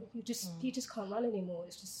player. You just can't run anymore.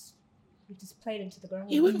 It's just We just played him to the ground.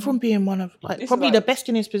 He went from being one of It's probably like- the best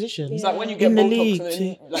in his position. It's like when you get in the Botox league. and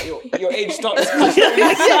then like your age starts.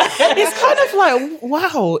 It's kind of like,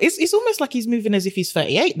 wow. It's almost like he's moving as if he's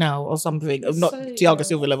 38 now or something. Not Thiago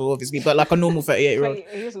Silva level, obviously, but like a normal 38-year-old.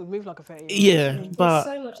 He doesn't move like a 38. Yeah, but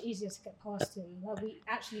it's so much easier to get past him. Like, we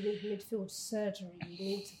actually need midfield surgery. We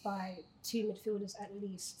need to buy 2 midfielders at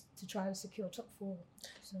least to try and secure top 4.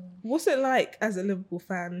 So. What's it like as a Liverpool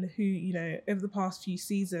fan who, you know, over the past few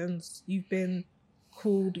seasons, you've been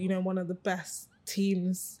called, you know, one of the best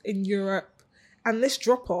teams in Europe, and this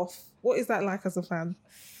drop off, what is that like as a fan?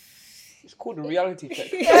 It's called a reality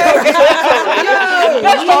check. Everything.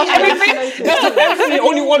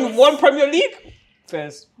 Only won 1 Premier League.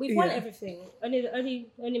 Fairs. We've won everything.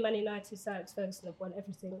 Only Man United, Sir Alex Ferguson have won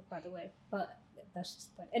everything, by the way. But that's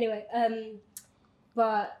just anyway.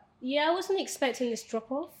 But yeah, I wasn't expecting this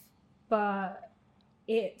drop off, but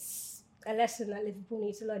it's a lesson that Liverpool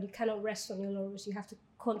needs to learn. You cannot rest on your laurels. You have to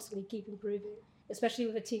constantly keep improving, especially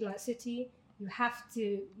with a team like City. You have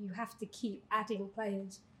to keep adding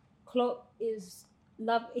players. Klopp his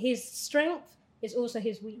strength is also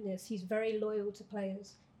his weakness. He's very loyal to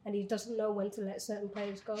players, and he doesn't know when to let certain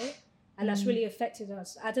players go, and that's really affected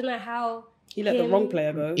us. I don't know how he let the wrong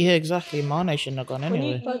player go. Yeah, exactly. Mane shouldn't have gone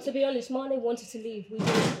anyway. But to be honest, Mane wanted to leave.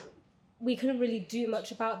 We couldn't really do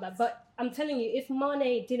much about that. But I'm telling you, if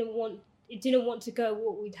Mane didn't want to go,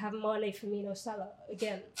 we'd have Mane, Firmino, Salah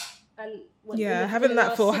again. And having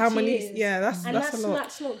that for how many years. that's a lot.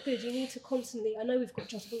 That's not good. You need to constantly, I know we've got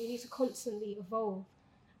Jota, but we need to constantly evolve.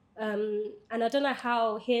 And I don't know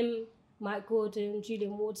how him, Mike Gordon,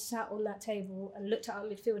 Julian Ward sat on that table and looked at our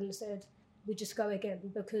midfield and said, we just go again,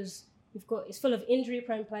 because it's full of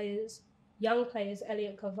injury-prone players, young players,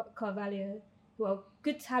 Elliot Carvalho, who are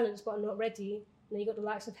good talents but are not ready. And then you got the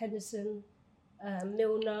likes of Henderson,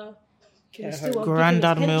 Milner.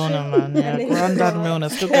 Grandad Milner, man. Yeah, Grandad Milner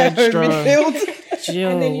still going strong.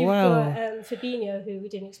 And then you've got Fabinho, who we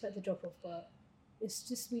didn't expect to drop off, but it's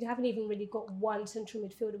just we haven't even really got one central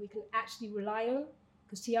midfielder we can actually rely on,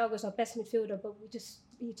 because Thiago's our best midfielder, but he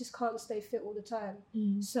just can't stay fit all the time.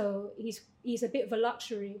 So he's a bit of a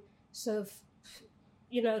luxury. So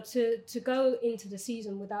to go into the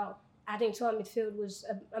season without adding to our midfield was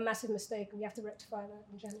a massive mistake, and we have to rectify that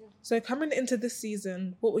in January. So coming into this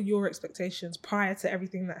season, what were your expectations prior to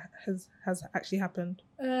everything that has actually happened?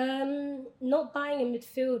 Not buying a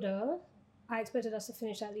midfielder, I expected us to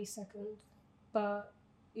finish at least second, but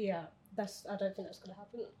yeah, I don't think that's going to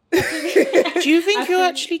happen. Do you think you'll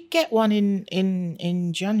actually get one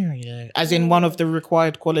in January though? As in one of the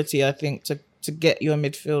required quality, I think, to get your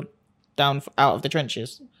midfield down out of the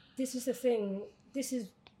trenches? This is the thing. This is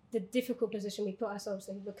the difficult position we put ourselves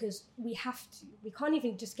in, because we can't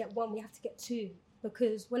even just get one, we have to get 2.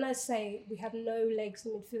 Because when I say we have no legs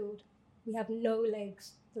in midfield, we have no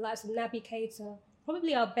legs. The likes of Naby Keita,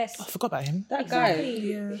 probably our best. I forgot about him. That guy.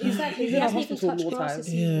 Exactly. He hasn't even touched grass this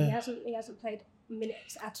season. Yeah. He hasn't played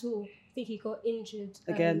minutes at all. I think he got injured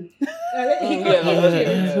again.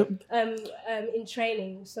 In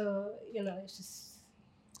training. So it's just.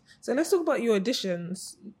 So let's talk about your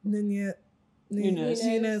additions, Nunes. I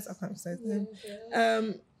can't say his name.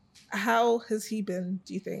 How has he been,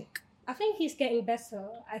 do you think? I think he's getting better.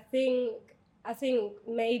 I think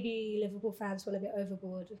maybe Liverpool fans went a bit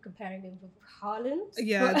overboard with comparing him with Haaland.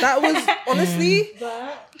 Yeah, that was honestly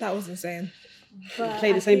that was insane. But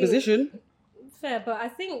play the same position. Fair, but I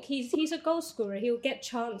think he's a goal scorer. He'll get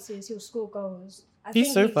chances. He'll score goals.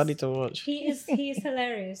 He's so funny to watch. He is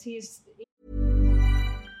hilarious.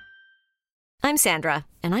 I'm Sandra,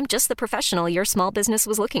 and I'm just the professional your small business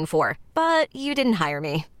was looking for. But you didn't hire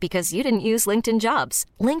me because you didn't use LinkedIn Jobs.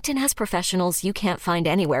 LinkedIn has professionals you can't find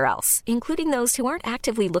anywhere else, including those who aren't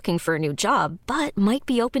actively looking for a new job, but might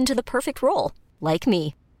be open to the perfect role, like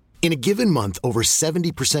me. In a given month, over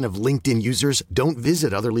 70% of LinkedIn users don't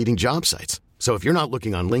visit other leading job sites. So if you're not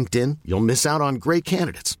looking on LinkedIn, you'll miss out on great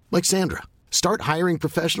candidates like Sandra. Start hiring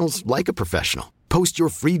professionals like a professional. Post your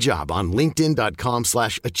free job on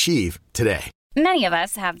linkedin.com/achieve today. Many of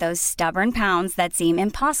us have those stubborn pounds that seem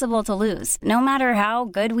impossible to lose, no matter how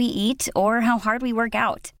good we eat or how hard we work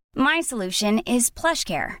out. My solution is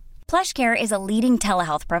PlushCare. PlushCare is a leading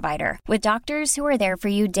telehealth provider with doctors who are there for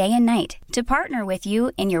you day and night to partner with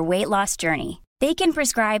you in your weight loss journey. They can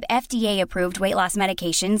prescribe FDA-approved weight loss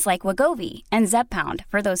medications like Wegovy and Zepbound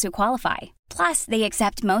for those who qualify. Plus, they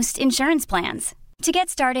accept most insurance plans. To get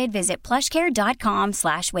started, visit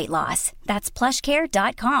plushcare.com/weightloss. That's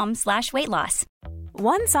plushcare.com/weightloss.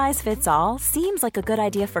 One size fits all seems like a good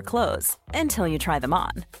idea for clothes until you try them on.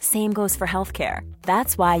 Same goes for healthcare.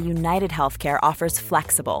 That's why United Healthcare offers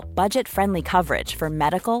flexible, budget-friendly coverage for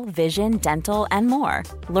medical, vision, dental, and more.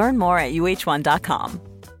 Learn more at uh1.com.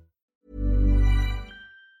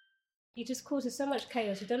 He just causes so much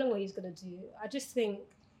chaos. You don't know what he's going to do. I just think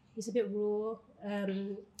he's a bit raw.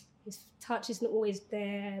 His touch isn't always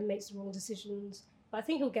there, makes the wrong decisions. But I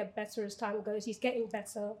think he'll get better as time goes. He's getting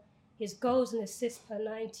better. His goals and assists per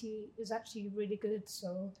 90 is actually really good.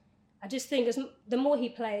 So I just think the more he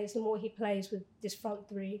plays with this front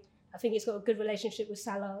three. I think he's got a good relationship with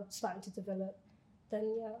Salah, starting to develop.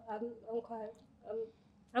 Then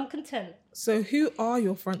I'm content. So who are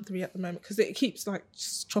your front three at the moment? Because it keeps like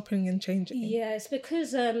just chopping and changing. Yeah, it's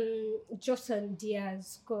because Jota and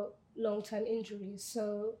Diaz got long-term injuries.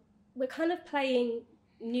 So we're kind of playing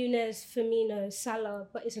Nunez, Firmino, Salah,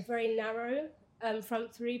 but it's a very narrow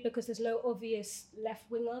front three because there's no obvious left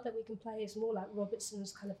winger that we can play. It's more like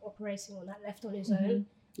Robertson's kind of operating on that left on his own.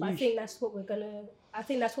 But I think that's what we're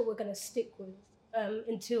gonna stick with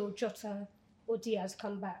until Jota or Diaz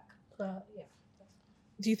come back. But yeah.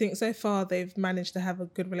 Do you think so far they've managed to have a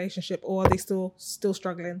good relationship, or are they still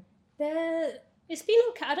struggling? It's been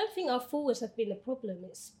okay. I don't think our forwards have been the problem.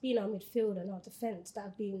 It's been our midfield and our defence that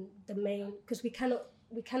have been the main, because we cannot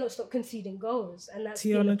stop conceding goals, and that's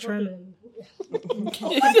been the problem.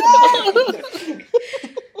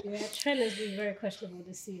 Yeah, Trent has been very questionable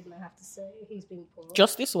this season, I have to say. He's been poor.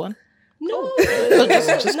 Just this one? No. No,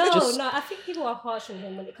 I think people are harsh on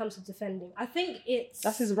him when it comes to defending. I think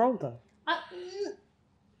that's his role, though.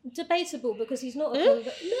 Debatable, because he's not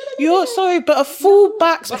sorry, but a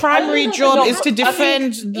full-back's primary job is to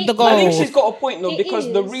defend the goal. I think she's got a point, though,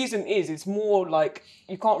 because the reason is it's more like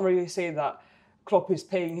you can't really say that Klopp is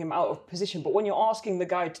playing him out of position, but when you're asking the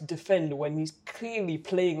guy to defend when he's clearly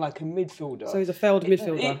playing like a midfielder, so he's a failed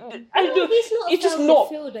midfielder. He's not a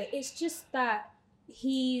failed midfielder. It's just that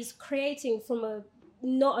he's creating from an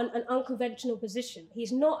unconventional position.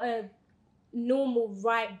 He's not a normal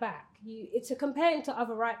right back. To compare him to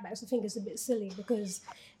other right backs, I think it's a bit silly because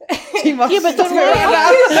but the reality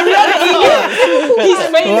he's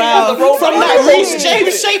failing on the role from that Reece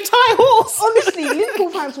James shaped high horse. Honestly, Liverpool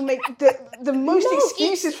fans will make the most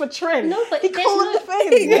excuses for Trent. No, but he can't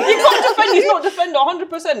defend. He can't defend. He's not defender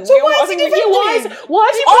 100%. So why is he defending? Why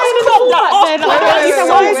is he playing in the fullback then?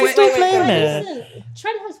 Why is he still playing there? Listen,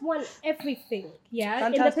 Trent has won everything. Yeah,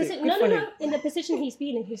 fantastic. In the position he's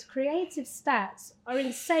been in, his creative stats are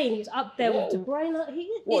insane. He's up there with De Bruyne.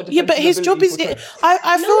 But his job is.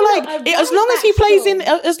 I feel like as long as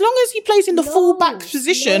he plays in the full back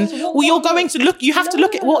position, you're going to look. You have to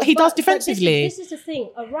look at what he does defensively. This is the thing.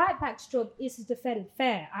 A right back's job is to defend.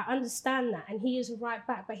 Fair, I understand that, and he is a right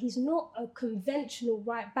back, but he's not a conventional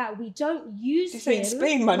right back. We don't use him. In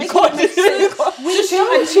Spain, man. We don't use him.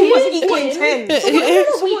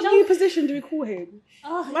 What new position do we call him?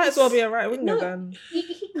 Might as well be a right winger then.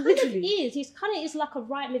 He kind of is. He's kind of is like a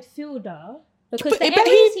right midfielder. Because the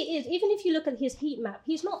areas he is, even if you look at his heat map,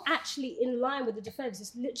 he's not actually in line with the defence.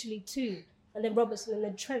 It's literally two. And then Robertson and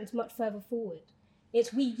then Trent's much further forward.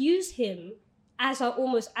 We use him as our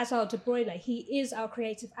De Bruyne. He is our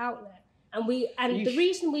creative outlet. And the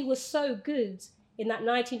reason we were so good in that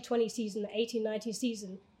 19-20 season, the 18-19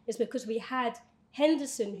 season, is because we had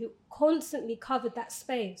Henderson who constantly covered that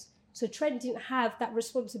space. So Trent didn't have that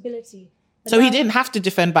responsibility. So he didn't have to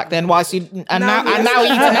defend back then. Now he's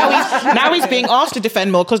being asked to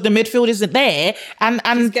defend more because the midfield isn't there, and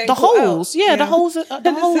the holes. The holes.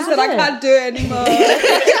 The holes. I can't do it anymore.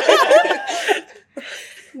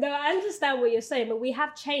 No, I understand what you're saying, but we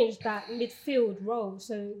have changed that midfield role.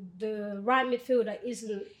 So the right midfielder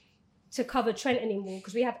isn't to cover Trent anymore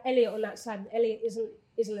because we have Elliott on that side, and Elliott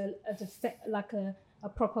isn't a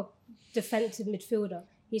proper defensive midfielder.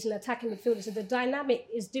 He's an attacking midfielder, so the dynamic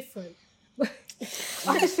is different.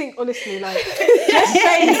 I just think, honestly, just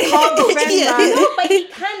saying he can't defend that. No, but he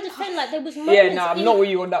can defend. Like, there was moments... Yeah, no, I'm not with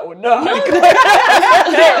you on that one. No. No.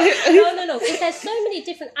 If there's so many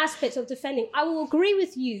different aspects of defending, I will agree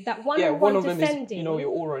with you that one of them defending... is, your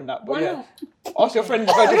aura in that, but ask your friend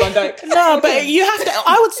Virgil van Dijk. No, but you have to...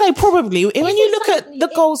 I would say probably, when you look at the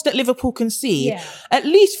goals that Liverpool concede, at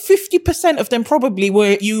least 50% of them probably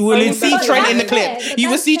you will see Trent in the clip. You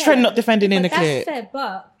will see Trent not defending in the clip. That's fair,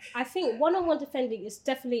 but... I think one-on-one defending is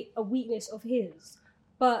definitely a weakness of his.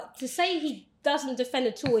 But to say he doesn't defend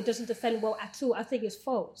at all, he doesn't defend well at all, I think is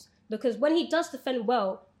false. Because when he does defend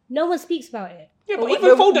well, no one speaks about it. Yeah, but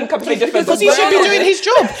even Foden can play defense. Because he should be doing his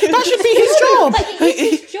job. That should be his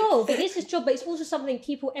job. It is his job, but it's also something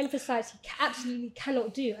people emphasise he absolutely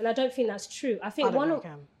cannot do. And I don't think that's true. I think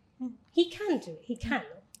He can do it. He can,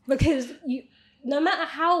 because no matter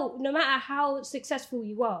how successful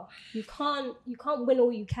you are, you can't win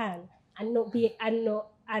all you can and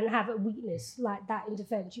have a weakness like that in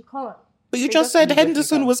defence. You can't. But you just said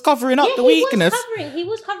Henderson was covering up the weakness. He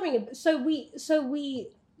was covering it. So we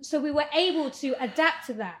were able to adapt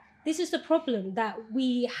to that. This is the problem, that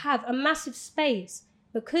we have a massive space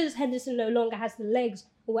because Henderson no longer has the legs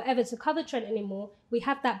or whatever to cover Trent anymore. We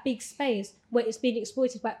have that big space where it's being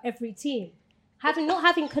exploited by every team. Not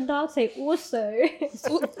having Konate also.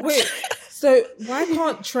 Wait, so why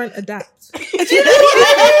can't Trent adapt? Why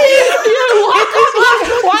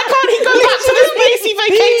can't he go back to the space he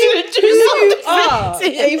vacated and do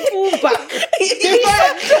something? A fullback.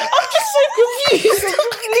 I'm just so confused.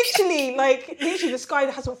 literally, the sky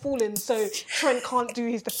hasn't fallen, so Trent can't do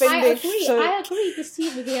his defending. I agree. This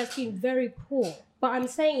season he has been very poor. But I'm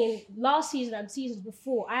saying in last season and seasons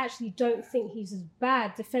before, I actually don't think he's as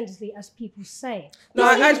bad defensively as people say.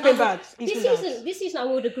 He's been bad. This season I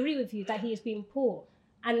would agree with you that he has been poor.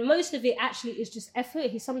 And most of it actually is just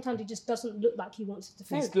effort. Sometimes he just doesn't look like he wants to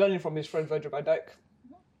defend. He's learning from his friend Virgil van Dijk.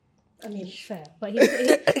 I mean, fair. But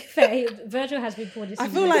Virgil has been poor this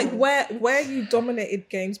season. I feel like where you dominated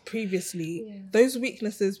games previously, those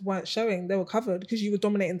weaknesses weren't showing. They were covered because you were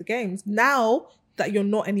dominating the games. Now that you're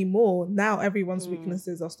not anymore, now everyone's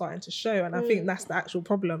weaknesses are starting to show, and I think that's the actual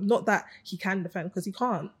problem. Not that he can defend, because he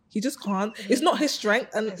can't. He just can't. It's not his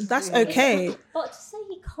strength, and that's okay. But to say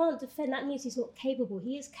he can't defend, that means he's not capable.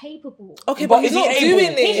 He is capable. Okay, but he's not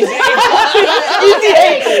doing it.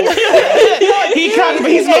 He can,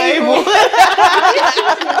 but he's not able.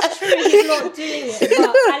 It's true, he's not doing it.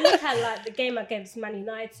 But I look at the game against Man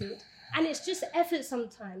United, and it's just effort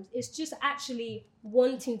sometimes. It's just actually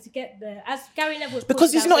wanting to get there. As Gary Neville,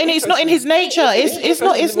 because it's not in his nature. It's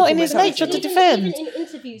not in his nature to defend. Even in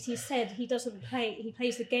interviews, he said he doesn't play. He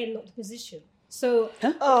plays the game, not the position. So he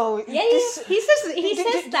says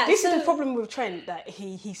that. This is the problem with Trent, that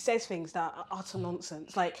he says things that are utter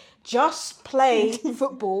nonsense. Like, just play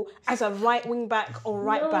football as a right wing back or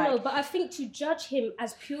right back. No, but I think to judge him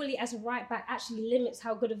as purely as a right back actually limits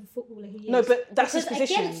how good of a footballer he is. No, but that's his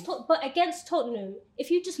position. Against Tottenham, if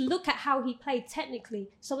you just look at how he played technically,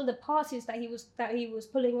 some of the passes that he was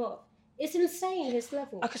pulling off, it's insane, his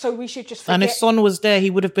level. Okay, so we should just forget. And if Son was there, he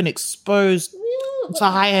would have been exposed to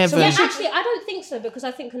high heaven. Actually, I don't think so, because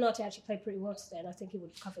I think Konate actually played pretty well today, and I think he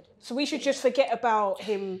would have covered it. So we should just forget about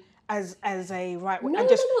him as a right wing and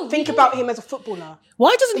just think about him as a footballer.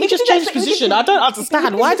 Why doesn't he just change position? I don't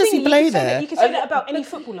understand. Why does he play there? You can say that about any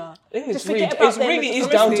footballer. It really is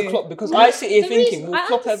down to Klopp, because I sit here thinking, will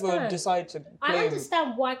Klopp ever decide to play I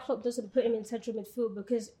understand why Klopp doesn't put him in central midfield,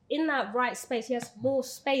 because in that right space, he has more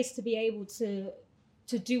space to be able to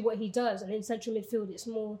do what he does, and in central midfield, it's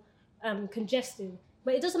more congested.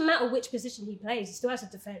 But it doesn't matter which position he plays, he still has to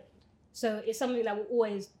defend. So it's something that will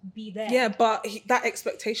always be there. Yeah, but that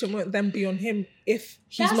expectation won't then be on him if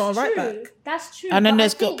he's not a right back. That's true. And then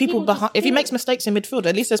there's got people behind. If he makes mistakes in midfield,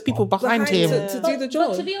 at least there's people behind him to do the job.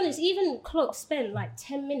 But to be honest, even Klopp spent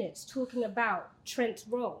 10 minutes talking about Trent's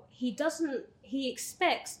role. He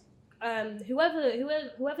expects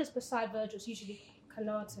whoever's beside Virgil, it's usually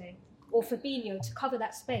Konate or Fabinho, to cover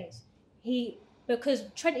that space. Because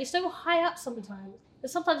Trent is so high up sometimes that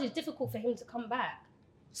sometimes it's difficult for him to come back.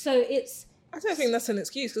 So I don't think that's an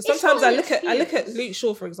excuse, because sometimes I look at Luke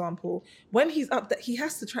Shaw, for example. When he's up there, he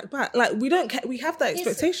has to track back. Like, we have that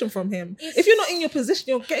expectation from him. If you're not in your position,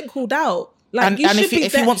 you're getting called out. Like, and if he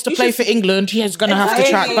wants to play for England, he's going to have to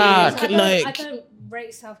track back. I don't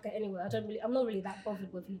rate Southgate anyway. I'm not really that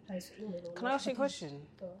bothered with who plays for England. Can I ask you a question?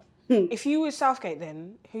 If you were Southgate,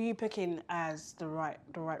 then who are you picking as the right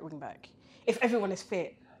wing back? If everyone is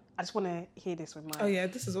fit, I just want to hear this with my. Oh yeah,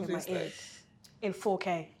 this is obvious. In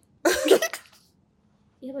 4K.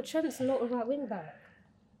 Yeah, but Trent's not a right wing back.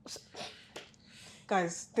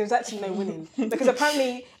 Guys, there's actually no winning, because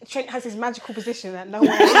apparently Trent has his magical position that no one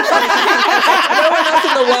else in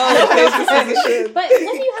the world plays this position. But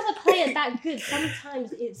when you have a player that good,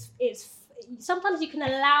 sometimes sometimes you can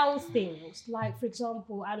allow things, like, for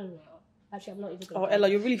example, I don't know. Actually, I'm not even going to... Ella,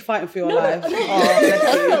 you're really fighting for your life.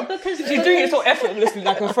 No, because... She's doing it so effortlessly,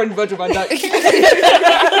 like her friend Virgil van Dijk.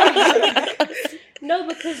 No,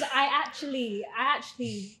 because I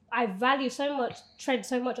value Trent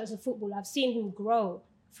so much as a footballer. I've seen him grow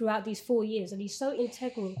throughout these 4 years, and he's so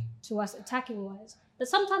integral to us attacking-wise. But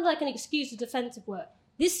sometimes I can excuse the defensive work.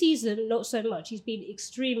 This season, not so much. He's been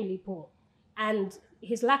extremely poor. And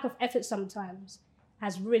his lack of effort sometimes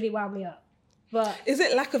has really wound me up. But is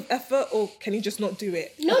it lack of effort, or can he just not do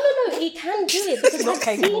it? No, he can do it because I've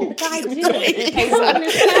seen the guy do it.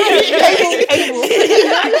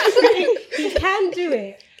 He can do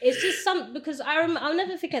it. It's just because I'll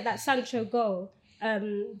never forget that Sancho goal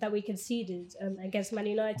that we conceded against Man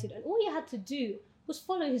United, and all you had to do was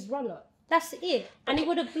follow his run-up. That's it, and he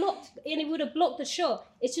would have blocked the shot.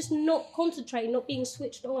 It's just not concentrating, not being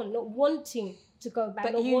switched on, not wanting to go back,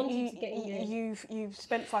 but not wanting to get in there. You've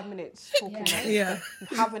spent 5 minutes talking. Yeah.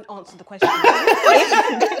 You haven't answered the question.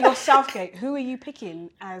 You're Southgate. Who are you picking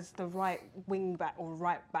as the right wing back or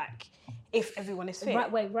right back if everyone is fit?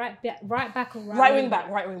 Right back or right wing back.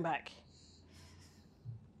 Right wing back.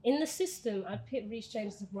 In the system, I'd pick Reece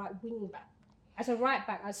James as a right wing back. As a right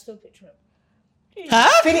back, I'd still picture him. Huh?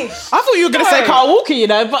 Finish. I thought you were going to say Carl Walker, you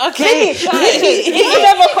know, but okay. Finish. He's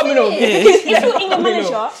never coming on. If you're England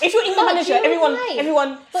manager,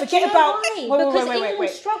 everyone forget about.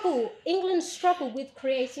 England struggle with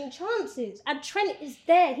creating chances, and Trent is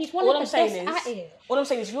there. He's one of the best at it. What I'm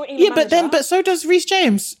saying is, if you're England manager, but so does Reece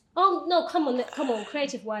James. Oh no, come on.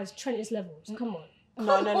 Creative wise, Trent is levels. Come on.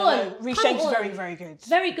 No. Reece James is very, very good.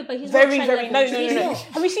 Very good, but he's very, not very. Trent No. levels.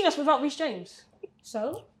 Have you seen us without Reece James?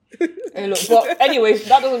 So. Hey, look, but anyways,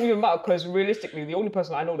 that doesn't even matter because realistically, the only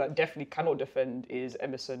person I know that definitely cannot defend is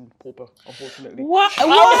Emerson Pauper, unfortunately. What? Why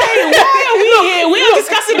are we here? We are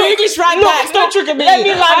discussing the English right backs. Don't trigger me.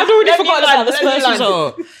 I've already forgotten about the Spurs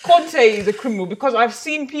result. Conte is a criminal because I've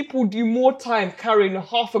seen people do more time carrying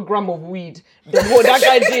half a gram of weed than what that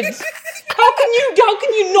guy did. How can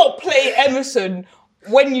you not play Emerson?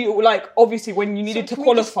 When you obviously when you needed to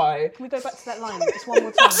qualify. Can we go back to that line just one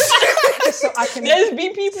more time? There's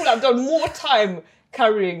been people that have done more time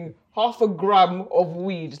carrying half a gram of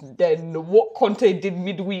weed than what Conte did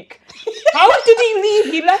midweek. How did he leave?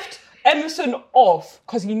 He left Emerson off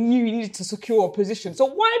because he knew he needed to secure a position. So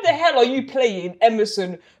why the hell are you playing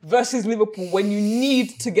Emerson versus Liverpool when you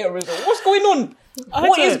need to get a result? What's going on?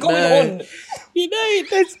 What is going on? You know,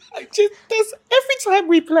 there's every time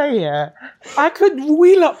we play here, I could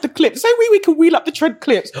wheel up the clips. Same way we can wheel up the Trent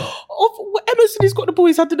clips. Emerson has got the ball,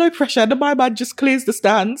 he's under no pressure, and my man just clears the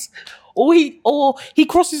stands. Or he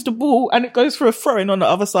crosses the ball and it goes for a throw-in on the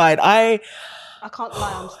other side. I can't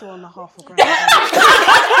lie, I'm still on the half a ground.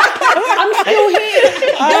 I'm still here.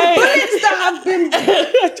 The bullets that have been.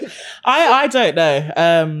 I don't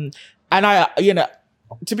know. And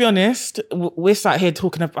to be honest, we're sat here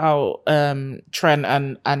talking about Trent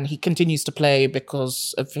and he continues to play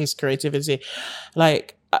because of his creativity.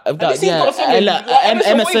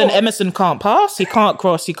 Emerson can't pass, he can't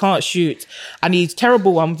cross, he can't shoot, and he's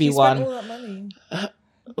terrible 1v1. He spent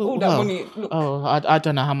all that money. I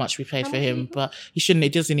don't know how much we paid for him, but he shouldn't.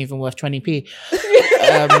 It isn't even worth 20p.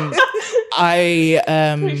 I'm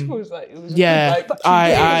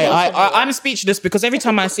speechless because every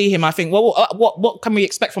time I see him, I think, well, what can we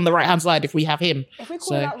expect from the right hand side if we have him? If we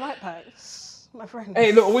call that right backs, my friend.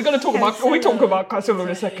 Hey, look, we're gonna talk about Cancelo in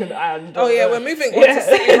a second, and we're moving on to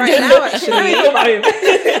City right now. Actually,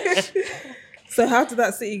 so how did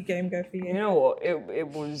that City game go for you? You know what? It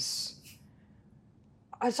was.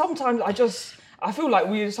 I feel like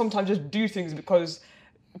we sometimes just do things because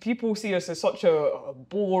people see us as such a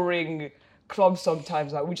boring club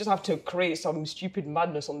sometimes. Like we just have to create some stupid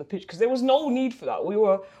madness on the pitch because there was no need for that. We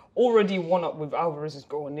were already 1-up with Alvarez's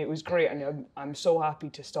goal and it was great, and I'm so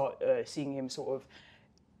happy to start seeing him sort of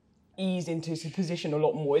ease into his position a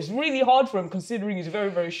lot more. It's really hard for him considering he's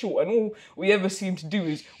very, very short, and all we ever seem to do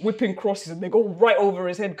is whipping crosses and they go right over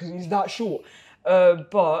his head because he's that short.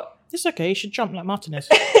 But it's okay, he should jump like Martinez.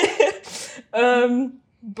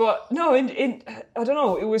 But no, I don't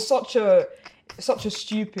know. It was such a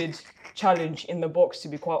stupid challenge in the box, to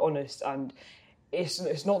be quite honest. And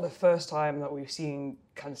it's not the first time that we've seen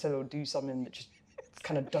Cancelo do something that just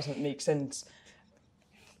kind of doesn't make sense.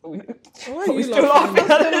 Why are you still laughing?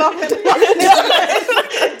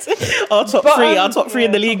 Our top three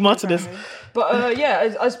in the league, Martinez. But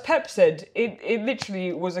as Pep said, it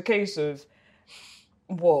literally was a case of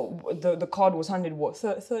the card was handed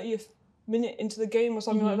 30th minute into the game or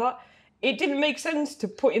something like that. It didn't make sense to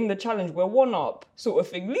put in the challenge. We're 1-up sort of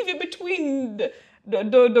thing. Leave it between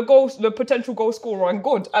the goals, the potential goal scorer and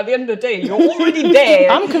God. At the end of the day, you're already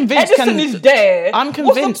there. I'm convinced. Edison is there. I'm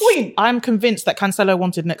convinced. What's the point? I'm convinced that Cancelo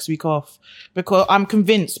wanted next week off because I'm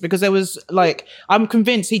convinced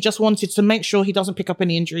he just wanted to make sure he doesn't pick up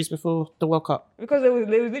any injuries before the World Cup. Because there was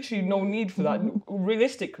literally no need for that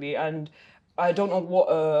realistically, and I don't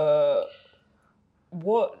know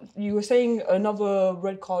what you were saying. Another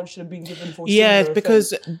red card should have been given for. Yeah,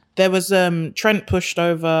 because there was Trent pushed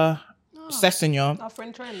over Sessegnon. Our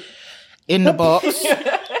friend Trent. in the box,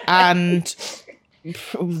 and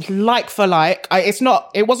like for like,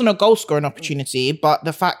 it wasn't a goal scoring opportunity, but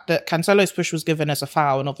the fact that Cancelo's push was given as a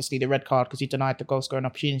foul, and obviously the red card because he denied the goal scoring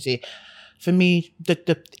opportunity. For me,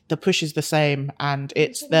 the push is the same, and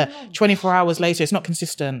it's the 24 hours later. It's not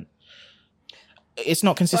consistent. It's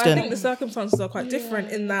not consistent. But I think the circumstances are quite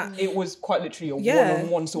different in that it was quite literally a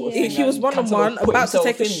one-on-one sort of thing. He was one-on-one, about to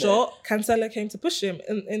take a shot. Cancelo came to push him.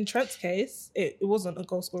 In Trent's case, it wasn't a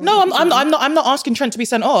goal scorer. No, I'm not asking Trent to be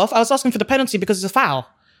sent off. I was asking for the penalty because it's a foul.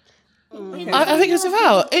 I think it's a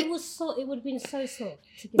foul. It would have been so soft.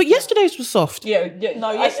 But yesterday's was soft. Yeah.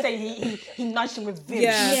 No, yesterday he nudged him with vim.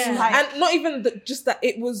 Yeah. And not even just that.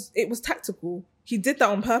 It was tactical. He did that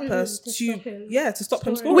on purpose to stop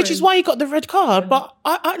him scoring. Which is why he got the red card. But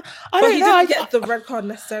I don't know. He didn't get the red card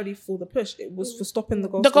necessarily for the push. It was for stopping the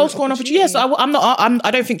goal. The goal scoring opportunity. Yes,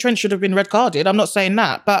 I don't think Trent should have been red carded. I'm not saying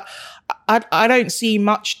that, but I don't see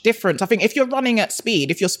much difference. I think if you're running at speed,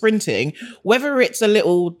 if you're sprinting, whether it's a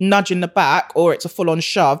little nudge in the back or it's a full on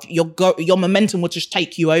shove, your momentum will just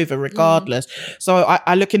take you over regardless. So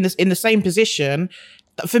I look in the same position.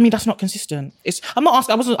 For me, that's not consistent. I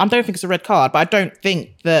don't think it's a red card, but I don't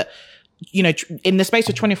think that, in the space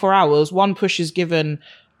of 24 hours, one push is given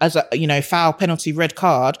as a, foul, penalty, red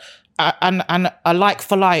card, and a like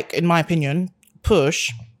for like, in my opinion,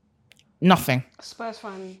 push, nothing. Spurs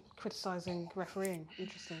fan criticising refereeing.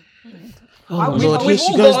 Interesting. Oh, Lord, here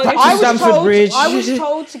she goes back to Stamford Bridge. I was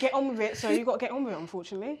told to get on with it, so you got to get on with it,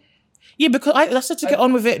 unfortunately. Yeah, because I said to get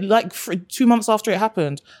on with it like 2 months after it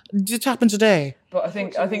happened. It happened today. But I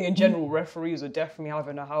think in general, referees are definitely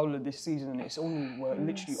having a howler this season. It's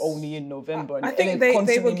literally only in November. And I think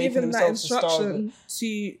they were given that instruction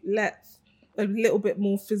to let a little bit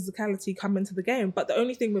more physicality come into the game. But the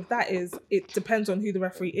only thing with that is it depends on who the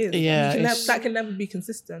referee is. Yeah, that can never be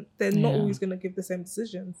consistent. They're not always going to give the same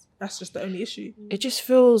decisions. That's just the only issue. It just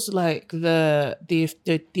feels like they're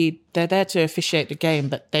there to officiate the game,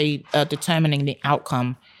 but they are determining the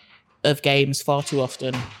outcome of games far too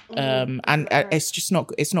often, and it's just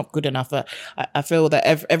not good enough. I feel that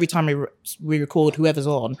every time we record, whoever's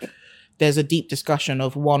on, there's a deep discussion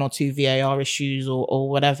of one or two VAR issues or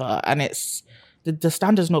whatever, and it's the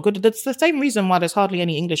standard's not good. It's the same reason why there's hardly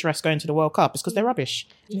any English refs going to the World Cup. It's because they're rubbish.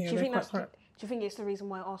 Yeah, do you think it's the reason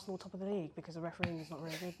why Arsenal top of the league, because the refereeing is not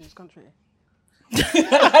very good in this country? They're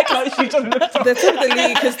top of the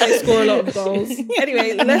league because they score a lot of goals.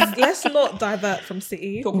 Anyway, let's not divert from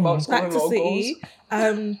City. Talk about scoring back a lot to of City.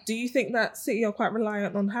 goals. Do you think that City are quite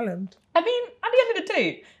reliant on Haaland? I mean, at the end of the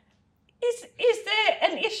day, is there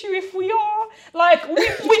an issue if we are? Like, we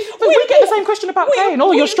get the same question about Kane.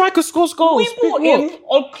 Your striker scores goals. We bought him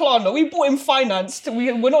on Klarna. We bought him financed.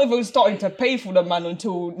 We're not even starting to pay for the man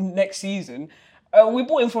until next season. We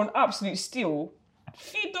bought him for an absolute steal.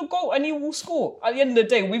 Feed the goal and he will score. At the end of the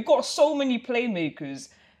day, we've got so many playmakers.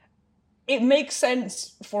 It makes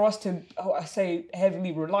sense for us to, I say,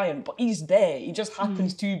 heavily reliant, but he's there. He just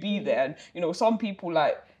happens to be there. And, some people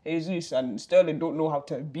like Jesus and Sterling don't know how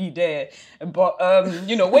to be there. But, when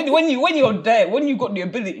you're there, when you've got the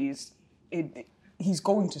abilities, he's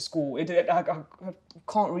going to score. I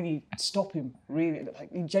can't really stop him, really.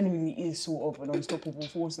 Like, he genuinely is sort of an unstoppable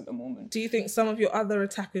force at the moment. Do you think some of your other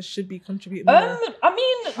attackers should be contributing more?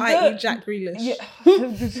 I.e. Jack Grealish. Yeah.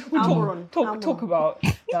 Talk about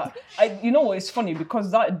that. It's funny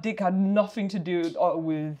because that dig had nothing to do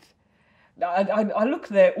with... I look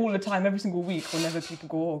there all the time, every single week, whenever people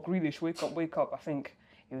go, "Oh, Grealish, wake up." I think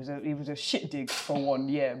it was a shit dig for one,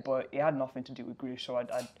 yeah, but it had nothing to do with Grealish, so I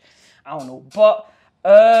don't know. But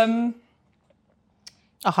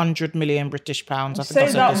 100 million British pounds. I think say I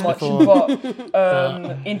said that this much, before.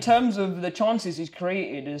 but in terms of the chances he's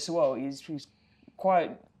created as well, he's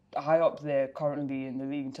quite high up there currently in the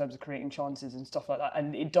league in terms of creating chances and stuff like that,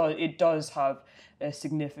 and it does have a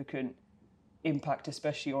significant impact,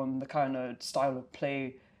 especially on the kind of style of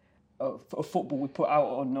play of football we put out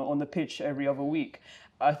on the pitch every other week.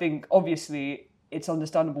 I think obviously it's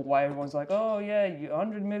understandable why everyone's like, oh yeah,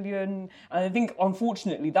 100 million. And I think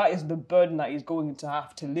unfortunately that is the burden that he's going to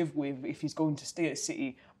have to live with if he's going to stay at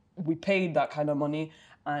City. We paid that kind of money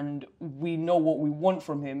and we know what we want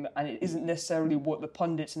from him, and it isn't necessarily what the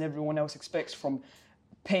pundits and everyone else expects from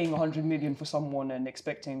paying 100 million for someone and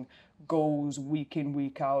expecting goals week in,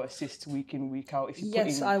 week out, assists week in, week out.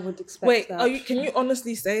 Yes, I would expect that. Wait, can you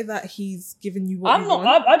honestly say that he's given you what you want?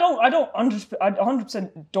 I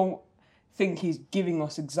 100% don't think he's giving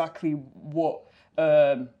us exactly what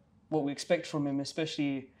we expect from him,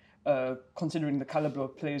 especially considering the calibre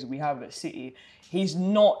of players we have at City. He's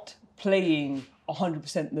not playing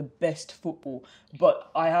 100% the best football,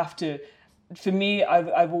 but I have to for me,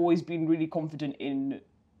 I've always been really confident in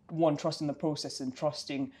trusting the process and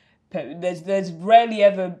trusting Pep. There's rarely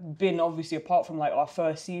ever been, obviously, apart from like our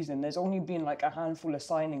first season, there's only been like a handful of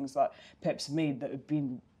signings that Pep's made that have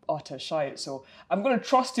been utter shite. So I'm going to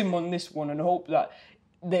trust him on this one and hope that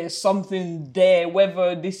there's something there,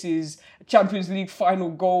 whether this is Champions League final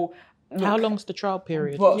goal. Look, how long's the trial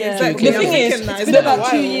period? But exactly. The thing is, it's been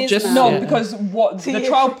about 2 years now. Because the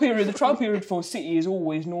trial period for City is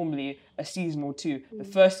always normally a season or two. The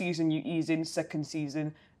first season you ease in, second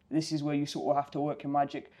season, this is where you sort of have to work your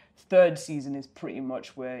magic. Third season is pretty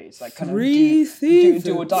much where it's like kind of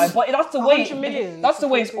do or die. But that's the way. That's the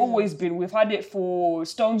way it's always been. We've had it for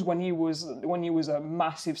Stones when he was a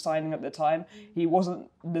massive signing at the time. He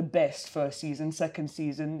wasn't the best first season. Second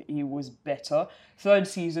season he was better. Third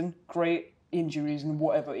season, great injuries and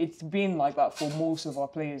whatever. It's been like that for most of our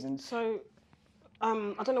players. And so, I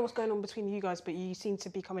don't know what's going on between you guys, but you seem to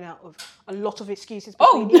be coming out of a lot of excuses.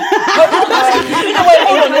 In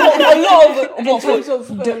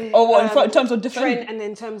terms of defending, Trent, and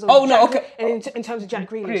in terms of in terms of Jack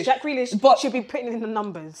Grealish. Jack Grealish should be putting in the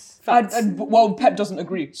numbers. Well, Pep doesn't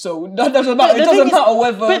agree, so that doesn't matter. It doesn't matter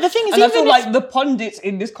whether. But the thing is, and I feel like the pundits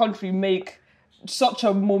in this country make such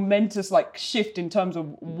a momentous shift in terms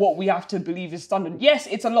of what we have to believe is standard. Yes,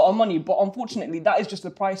 it's a lot of money, but unfortunately, that is just the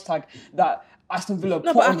price tag that Aston Villa put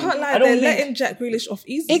on. No, but I can't lie, they're letting Jack Grealish off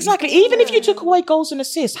easily. Exactly. Even if you took away goals and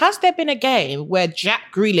assists, has there been a game where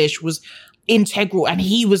Jack Grealish was integral and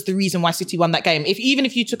he was the reason why City won that game? Even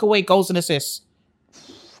if you took away goals and assists?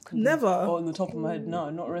 Never. On the top of my head, no,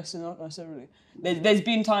 not necessarily. There's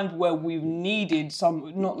been times where we've needed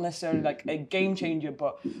some, not necessarily like a game changer,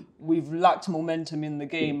 but we've lacked momentum in the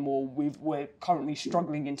game, or we're currently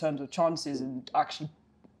struggling in terms of chances and actually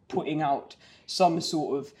putting out some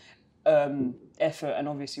sort of effort. And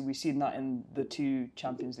obviously we've seen that in the two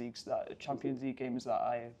Champions League games that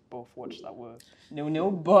I both watched that were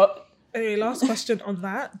 0-0. But anyway, last question on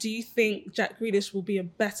that. Do you think Jack Grealish will be a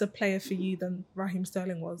better player for you than Raheem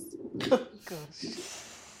Sterling was?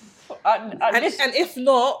 And if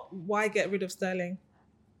not, why get rid of Sterling?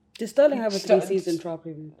 Did Sterling have a 3-season trial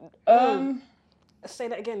period? Say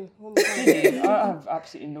that again. One more time. I have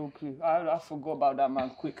absolutely no clue. I forgot about that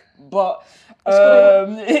man quick. But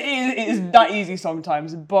it is that easy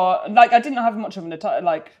sometimes. But I didn't have much of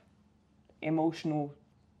an emotional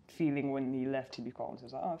feeling when he left, to be quite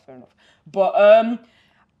honest. I was like, fair enough. But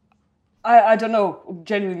I don't know.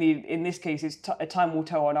 Genuinely, in this case, it's time will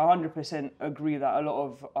tell, and I 100% agree that a lot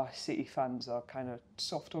of our City fans are kind of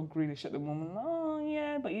soft on Grealish at the moment. Oh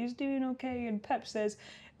yeah, but he's doing okay, and Pep says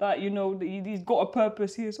that he's got a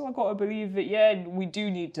purpose here, so I got to believe it. Yeah, we do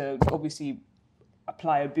need to obviously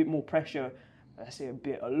apply a bit more pressure. I say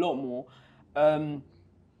a lot more.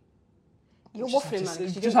 You're waffling, man.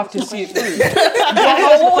 You just have to see it through.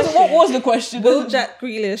 What was the question? Will Jack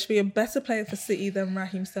Grealish be a better player for City than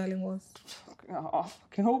Raheem Sterling was? I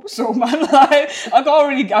fucking hope so, man. I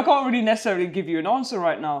can't really necessarily give you an answer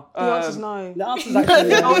right now. The answer's no. The answer's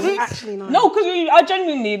actually no. No, because I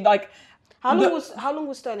genuinely How long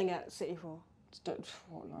was Sterling at City for? Just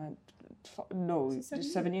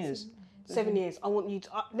 7 years. 7 years. I want you to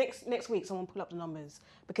next week. Someone pull up the numbers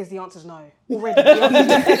because the answer's no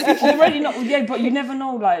already. Not. Yeah, but you never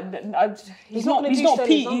know. He's not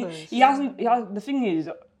peaked. He hasn't. The thing is,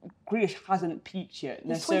 Grealish hasn't peaked yet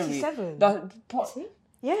necessarily. He's 27. Is he?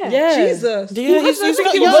 Yeah. Jesus. He's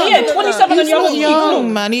got young. 27 and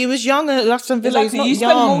young, man. He was young at Aston Villa. Exactly. He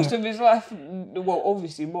spent most of his life. Well,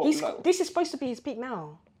 obviously more. This is supposed to be his peak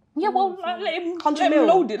now. Yeah. Well, let him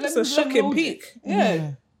load it. It's a shocking peak.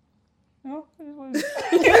 Yeah. All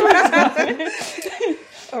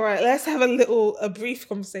right, let's have a brief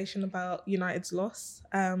conversation about United's loss.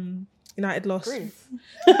 United lost. Brief.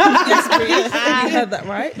 Yes, brief. You heard that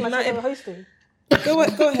right. United hosting. Go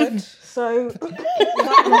ahead. So,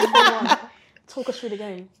 talk us through the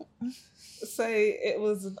game. So it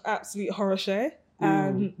was an absolute horror show.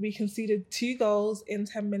 We conceded 2 goals in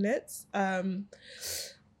 10 minutes.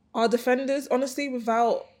 Our defenders, honestly,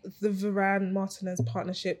 without the Varane-Martinez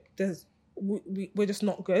partnership, we're just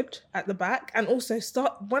not good at the back. And also,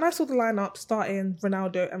 when I saw the lineup starting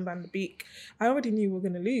Ronaldo and Van der Beek, I already knew we were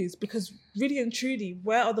going to lose, because really and truly,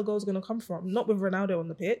 where are the goals going to come from? Not with Ronaldo on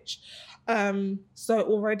the pitch. So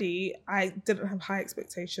already, I didn't have high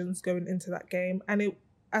expectations going into that game. And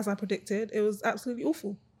as I predicted, it was absolutely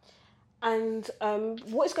awful. And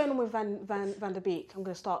what is going on with Van der Beek? I'm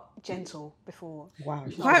going to start gentle before. Wow.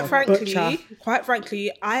 Quite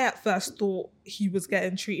frankly, I at first thought he was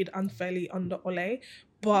getting treated unfairly under Ole.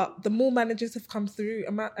 But the more managers have come through,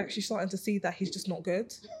 I'm actually starting to see that he's just not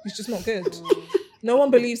good. He's just not good. No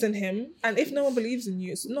one believes in him, and if no one believes in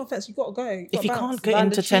you, it's no offense, you gotta go. If he can't get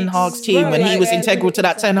into Ten Hag's team when he was integral to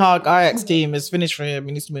that Ten Hag Ajax team, it's finished for him.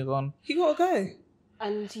 He needs to move on. He gotta go.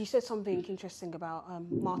 And you said something interesting about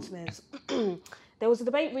Martinez. There was a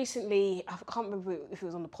debate recently. I can't remember if it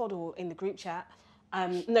was on the pod or in the group chat.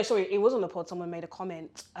 No, sorry, it was on the pod. Someone made a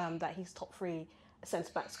comment that he's top 3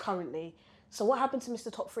 centre backs currently. So what happened to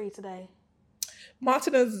Mr. Top 3 today?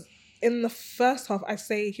 Martinez, in the first half, I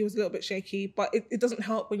say he was a little bit shaky, but it doesn't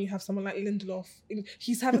help when you have someone like Lindelof.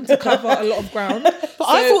 He's having to cover a lot of ground. But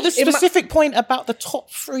I thought the specific point about the top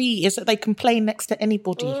 3 is that they can play next to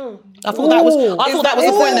anybody. I thought that was a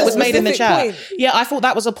point that was made in the chat. Point? Yeah, I thought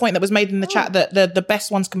that was a point that was made in the chat that the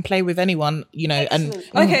best ones can play with anyone, you know. And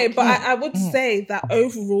but I would say that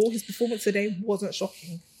overall his performance today wasn't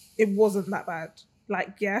shocking. It wasn't that bad.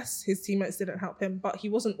 Like, yes, his teammates didn't help him, but he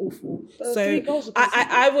wasn't awful. So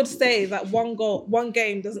I would say that one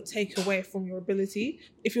game doesn't take away from your ability.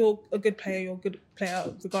 If you're a good player, you're a good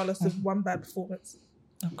player, regardless of one bad performance.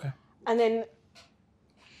 Okay. And then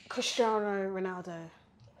Cristiano Ronaldo.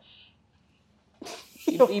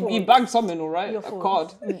 He bagged something, all right? A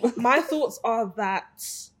card. My thoughts are that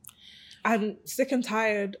I'm sick and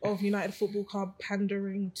tired of United Football Club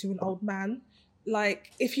pandering to an old man. Like,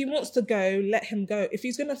 if he wants to go, let him go. If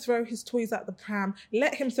he's going to throw his toys at the pram,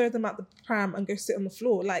 let him throw them at the pram and go sit on the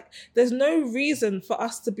floor. Like, there's no reason for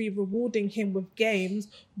us to be rewarding him with games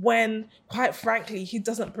when, quite frankly, he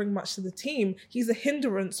doesn't bring much to the team. He's a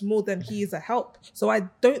hindrance more than he is a help. So I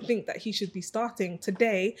don't think that he should be starting.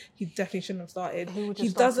 Today, he definitely shouldn't have started. Who would have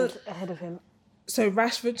started ahead of him? So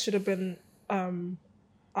Rashford should have been...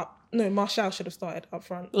 Martial should have started up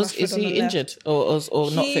front. Is he injured or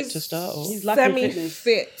not fit to start? Or? He's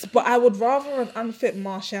semi-fit, but I would rather an unfit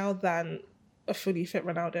Martial than a fully fit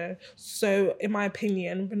Ronaldo. So, in my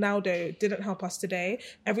opinion, Ronaldo didn't help us today.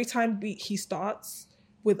 Every time he starts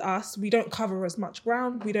with us, we don't cover as much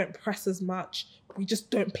ground, we don't press as much, we just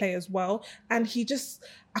don't play as well. And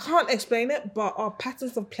I can't explain it, but our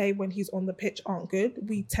patterns of play when he's on the pitch aren't good.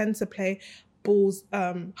 We tend to play balls,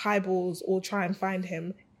 high balls, or try and find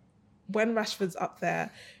him. When Rashford's up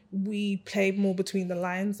there, we play more between the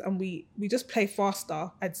lines and we just play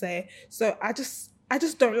faster, I'd say. So I just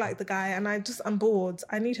don't like the guy, and I'm bored.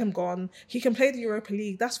 I need him gone. He can play the Europa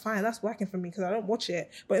League. That's fine. That's working for me because I don't watch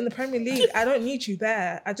it. But in the Premier League, I don't need you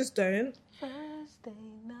there. I just don't. I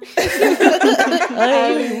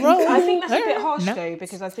think that's a bit harsh though,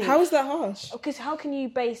 because I think... How is that harsh? Because how can you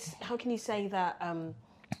say that...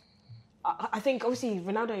 I think obviously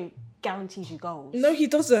Ronaldo guarantees you goals. No, he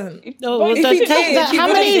doesn't. How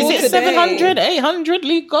many is it? 700, 800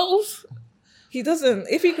 league goals? He doesn't.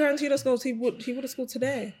 If he guaranteed us goals, he would have scored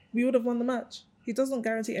today. We would have won the match. He doesn't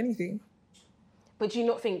guarantee anything. But do you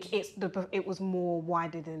not think it was more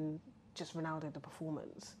wider than just Ronaldo, the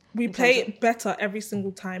performance? We play it better every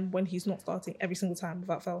single time when he's not starting, every single time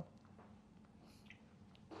without fail.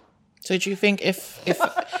 So do you think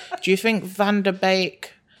do you think Van der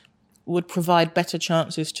Beek would provide better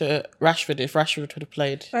chances to Rashford if Rashford would have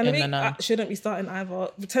played in the 9? Shouldn't be starting either.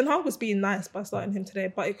 Ten Hag was being nice by starting him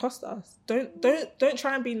today, but it cost us. Don't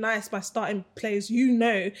try and be nice by starting players you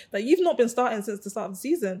know that you've not been starting since the start of the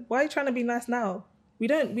season. Why are you trying to be nice now? We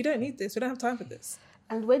don't need this. We don't have time for this.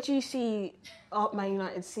 And where do you see Man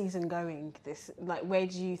United's season going? Where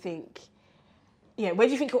do you think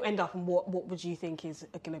it'll end up, and what would you think is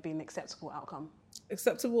going to be an acceptable outcome?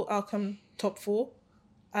 Acceptable outcome, top 4.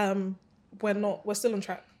 We're still on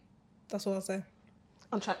track. That's what I'll say.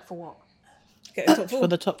 On track for what? Getting top 4. For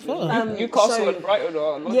the top 4. Newcastle and Brighton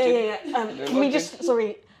are Can we just,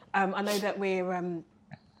 I know that we're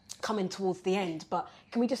coming towards the end, but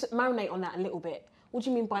can we just marinate on that a little bit? What do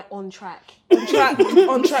you mean by on track?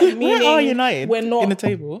 On track meaning where are United? We're not in the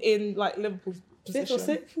table in like Liverpool's position. 5th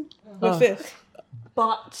or 6th? We're 5th.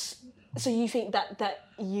 But so you think that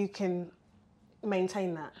you can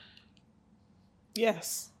maintain that?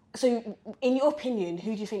 Yes. So, in your opinion,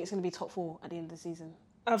 who do you think is going to be top 4 at the end of the season?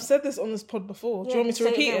 I've said this on this pod before. Do you want me to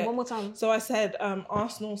repeat it? One more time. So I said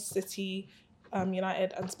Arsenal, City,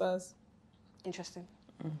 United and Spurs. Interesting.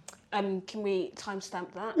 Can we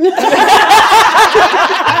timestamp that?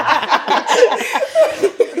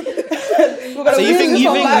 So you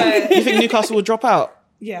think Newcastle will drop out?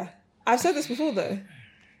 Yeah. I've said this before though.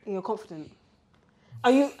 You're confident?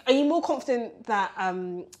 Are you more confident that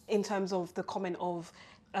in terms of the comment of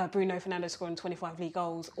Bruno Fernandes scoring 25 league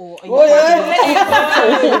goals, or are you let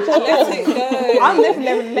it go. I'm never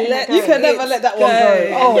letting that go. You can never let that one go.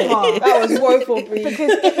 Oh, that was woeful, Bree.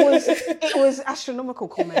 Because it was astronomical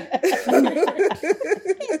comment.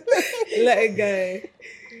 Let it go.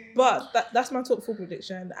 But that's my top 4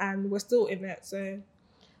 prediction, and we're still in it. So,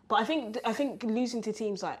 but I think losing to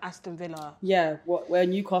teams like Aston Villa, where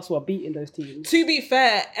Newcastle are beating those teams. To be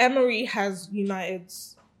fair, Emery has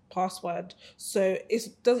United's password, so it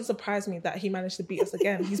doesn't surprise me that he managed to beat us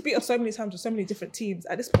again. He's beat us so many times with so many different teams.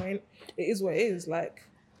 At this point, it is what it is. Like.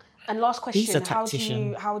 And last question: He's a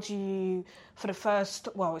tactician. How do you for the first?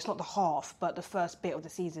 Well, it's not the half, but the first bit of the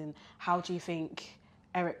season. How do you think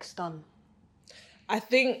Eric's done? I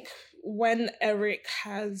think when Eric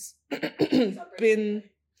has been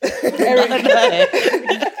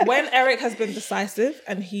when Eric has been decisive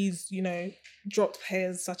and he's, you know, dropped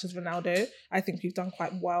players such as Ronaldo, I think we've done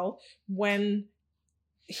quite well. When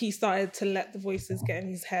he started to let the voices get in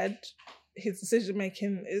his head, his decision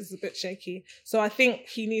making is a bit shaky. So I think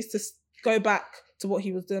he needs to go back to what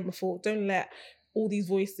he was doing before. Don't let all these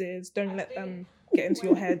voices, don't let them get into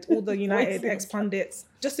your head. All the United ex-pundits,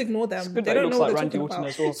 just ignore them. They don't know what they're talking about.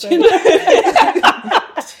 As well. So.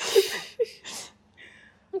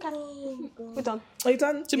 Okay, we're done. Are you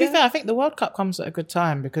done? To be fair, I think the World Cup comes at a good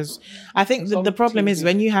time because I think the problem is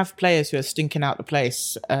when you have players who are stinking out the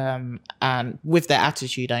place and with their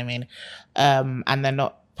attitude, I mean, and they're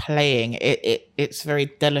not playing, it's very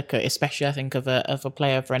delicate, especially I think of a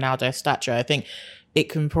player of Ronaldo's stature. I think it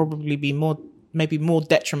can probably be maybe more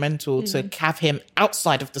detrimental to have him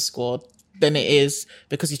outside of the squad than it is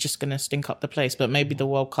because he's just going to stink up the place. But maybe the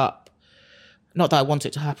World Cup, not that I want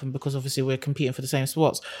it to happen because obviously we're competing for the same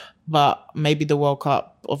spots, but maybe the World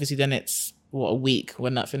Cup, obviously then it's a week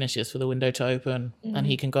when that finishes for the window to open and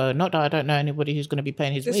he can go, not that I don't know anybody who's going to be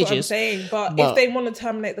paying his wages. That's what I'm saying, but if they want to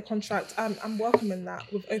terminate the contract, I'm welcoming that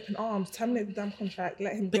with open arms. Terminate the damn contract,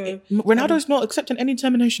 let him go. Ronaldo's not accepting any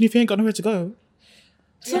termination if he ain't got nowhere to go.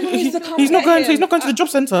 He's not going to the job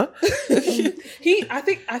centre.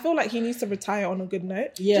 I feel like he needs to retire on a good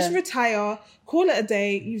note. Yeah. Just retire, call it a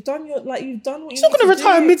day. You've done what you need to do. He's not going to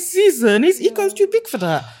retire mid-season. His ego's too big for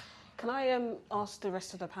that. Can I ask the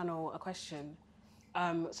rest of the panel a question?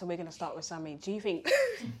 So we're going to start with Sammy. Do you think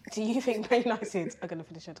Man United are going to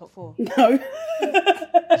finish in top 4? No.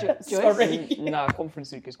 Sorry. Nah,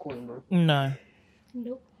 Conference League is calling, bro. No.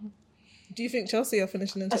 Nope. Do you think Chelsea are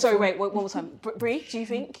finishing in top 4? Sorry, wait, one more time. Brie, do you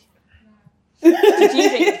think? Do you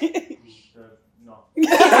think? No.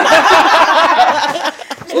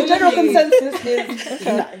 The general consensus is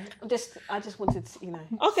no. I just wanted to, you know.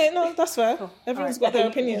 Okay, no, that's fair. Cool. Everyone's got their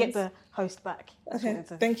opinions. You get the host back. Okay,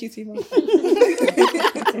 thank you, Tima.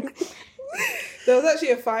 There was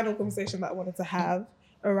actually a final conversation that I wanted to have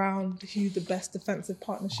around who the best defensive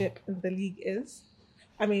partnership in the league is.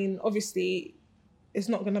 I mean, obviously, it's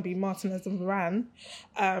not going to be Martinez and Varane.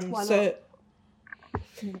 Why not?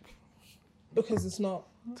 Because it's not.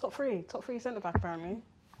 Top three centre-back, apparently.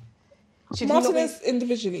 Martinez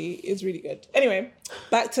individually is really good. Anyway,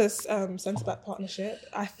 back to centre-back partnership.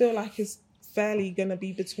 I feel like it's fairly going to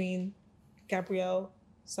be between Gabriel,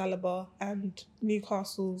 Saliba and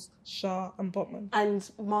Newcastle's Shaw and Botman. And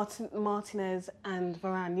Martinez and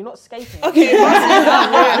Varane. You're not escaping. Okay, Martinez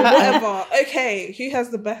and Varane, whatever. Okay, who has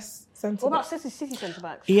the best centre-back? What about City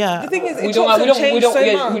centre-back? Yeah. The thing is, we don't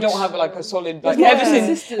have like a solid, like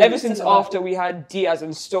ever since after we had Diaz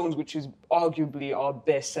and Stones, which is arguably our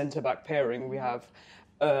best centre-back pairing, we have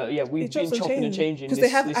we've been chopping and changing because they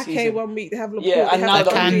have this Ake season. 1 week, they have Laporte, and they now have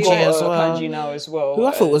Kanji now as well. Who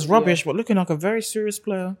I thought was rubbish, but looking like a very serious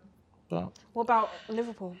player. But what about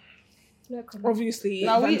Liverpool? No comment. Obviously,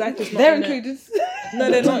 Van Dijk is not they're included. No,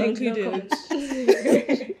 they're not included.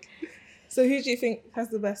 So who do you think has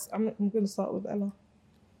the best? I'm going to start with Ella.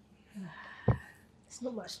 It's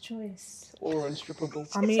not much choice. Or unstrippable.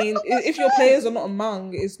 I mean, if your players are not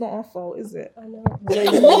among, it's not our fault, is it? I know.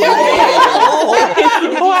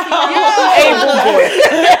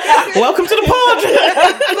 Welcome to the pod.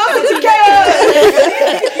 Welcome to chaos.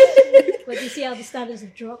 But you see how the standards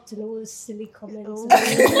have dropped and all the silly comments and all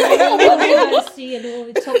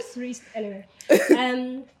the top 3. Anyway,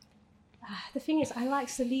 the thing is, I like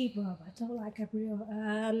Saliba, but I don't like Gabriel.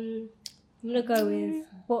 I'm gonna go with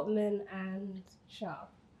Botman and Shaw.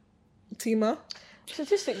 Tima?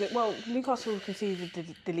 Statistically, well, Newcastle conceded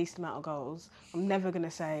the least amount of goals. I'm never gonna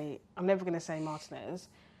say Martinez.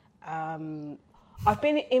 I've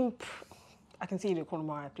been I can see you in the corner of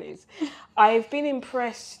my eye, please. I've been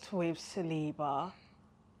impressed with Saliba.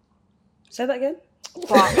 Say that again.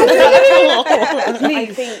 But I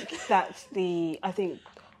think that's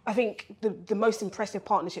I think the most impressive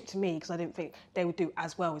partnership to me, because I didn't think they would do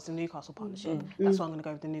as well as the Newcastle partnership. Mm-hmm. That's why I'm going to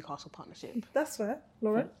go with the Newcastle partnership. That's fair.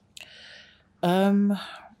 Lauren?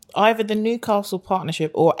 Either the Newcastle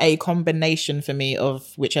partnership or a combination for me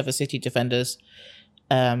of whichever City defenders.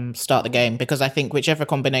 start the game, because I think whichever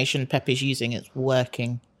combination Pep is using, it's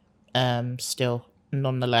working still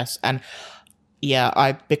nonetheless. And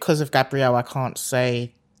yeah, because of Gabriel, I can't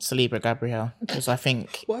say Saliba Gabriel, because I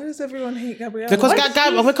think why does everyone hate Gabriel? Because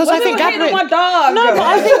I think Gabriel. My dog? No, but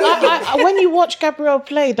I think I, when you watch Gabriel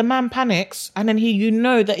play, the man panics, and then you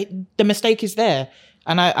know that the mistake is there,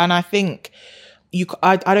 and I think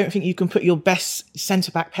I don't think you can put your best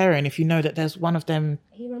centre back pairing if you know that there's one of them.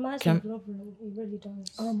 He reminds me of Lovren. He really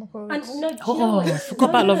does. Oh my god! And no, do you know what? I forgot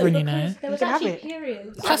about Lovren. You know, there was actually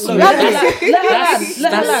periods. That's Let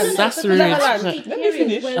rude.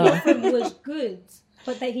 Periods where Lovren was good.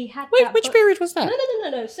 But that he had. Wait, which period was that?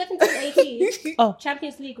 No. 17-18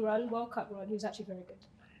 Champions League run, World Cup run. He was actually very good,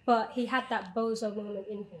 but he had that bozo moment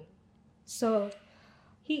in him. So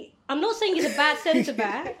I'm not saying he's a bad centre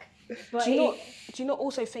back. But do you not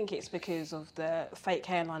also think it's because of the fake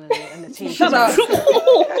hairline and the team? Shut up.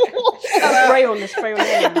 Spray on the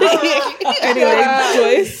Anyway,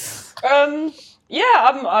 Joyce.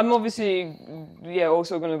 Yeah, I'm obviously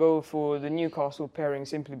also going to go for the Newcastle pairing,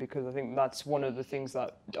 simply because I think that's one of the things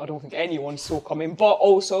that I don't think anyone saw coming. But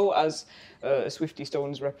also, as a Swiftie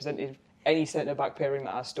Stones representative, any centre-back pairing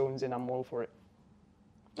that has Stones in, I'm all for it.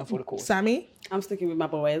 And for the cause. Sammy? I'm sticking with my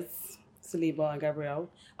boys, Saliba and Gabriel.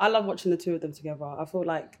 I love watching the two of them together. I feel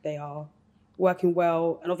like they are working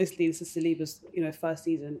well. And obviously, this is Saliba's first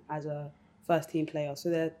season as a first-team player. So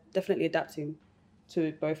they're definitely adapting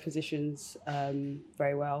to both positions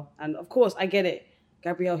very well. And of course, I get it.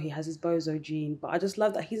 Gabriel, he has his bozo gene, but I just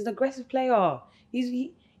love that he's an aggressive player. He's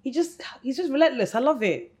just relentless. I love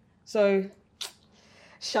it. So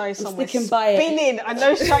Shy is somewhere sticking by spinning. I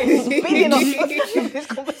know Shy is spinning on this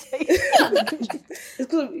conversation. It's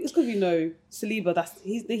because Saliba.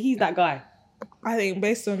 He's that guy. I think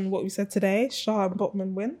based on what we said today, Shah and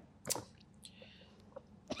Botman win.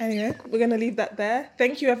 Anyway, we're going to leave that there.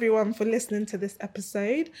 Thank you, everyone, for listening to this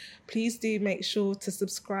episode. Please do make sure to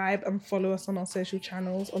subscribe and follow us on our social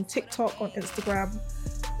channels, on TikTok, on Instagram.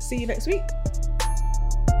 See you next week.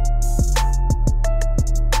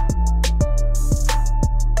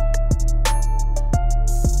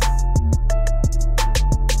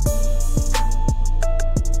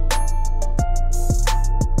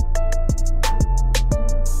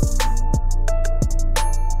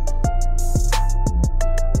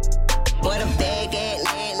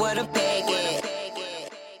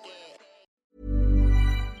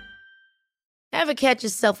 Ever catch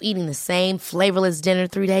yourself eating the same flavorless dinner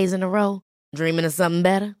 3 days in a row? Dreaming of something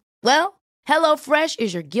better? Well, HelloFresh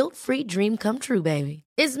is your guilt-free dream come true, baby.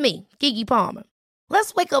 It's me, Keke Palmer.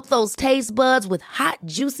 Let's wake up those taste buds with hot,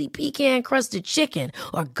 juicy pecan-crusted chicken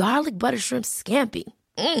or garlic butter shrimp scampi.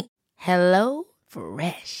 Hello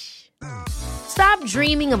Fresh. Stop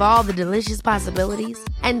dreaming of all the delicious possibilities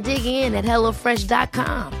and dig in at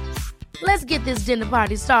HelloFresh.com. Let's get this dinner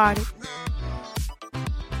party started.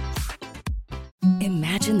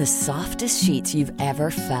 Imagine the softest sheets you've ever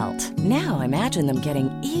felt. Now imagine them getting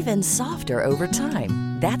even softer over time.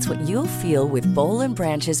 That's what you'll feel with Boll &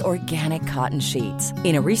 Branch's organic cotton sheets.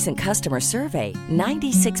 In a recent customer survey,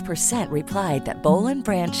 96% replied that Boll &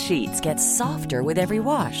 Branch sheets get softer with every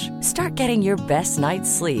wash. Start getting your best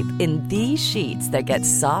night's sleep in these sheets that get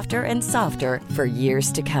softer and softer for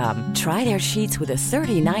years to come. Try their sheets with a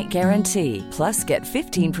 30-night guarantee. Plus, get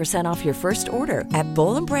 15% off your first order at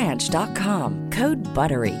bollandbranch.com. Code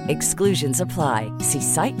BUTTERY. Exclusions apply. See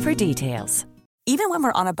site for details. Even when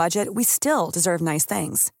we're on a budget, we still deserve nice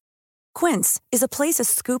things. Quince is a place to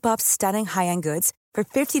scoop up stunning high-end goods for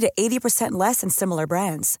 50 to 80% less than similar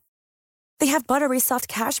brands. They have buttery soft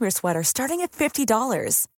cashmere sweaters starting at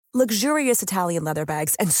 $50, luxurious Italian leather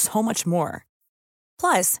bags, and so much more.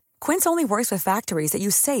 Plus, Quince only works with factories that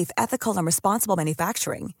use safe, ethical, and responsible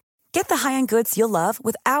manufacturing. Get the high-end goods you'll love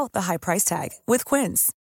without the high price tag with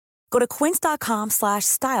Quince. Go to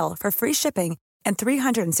quince.com/style for free shipping and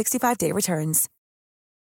 365-day returns.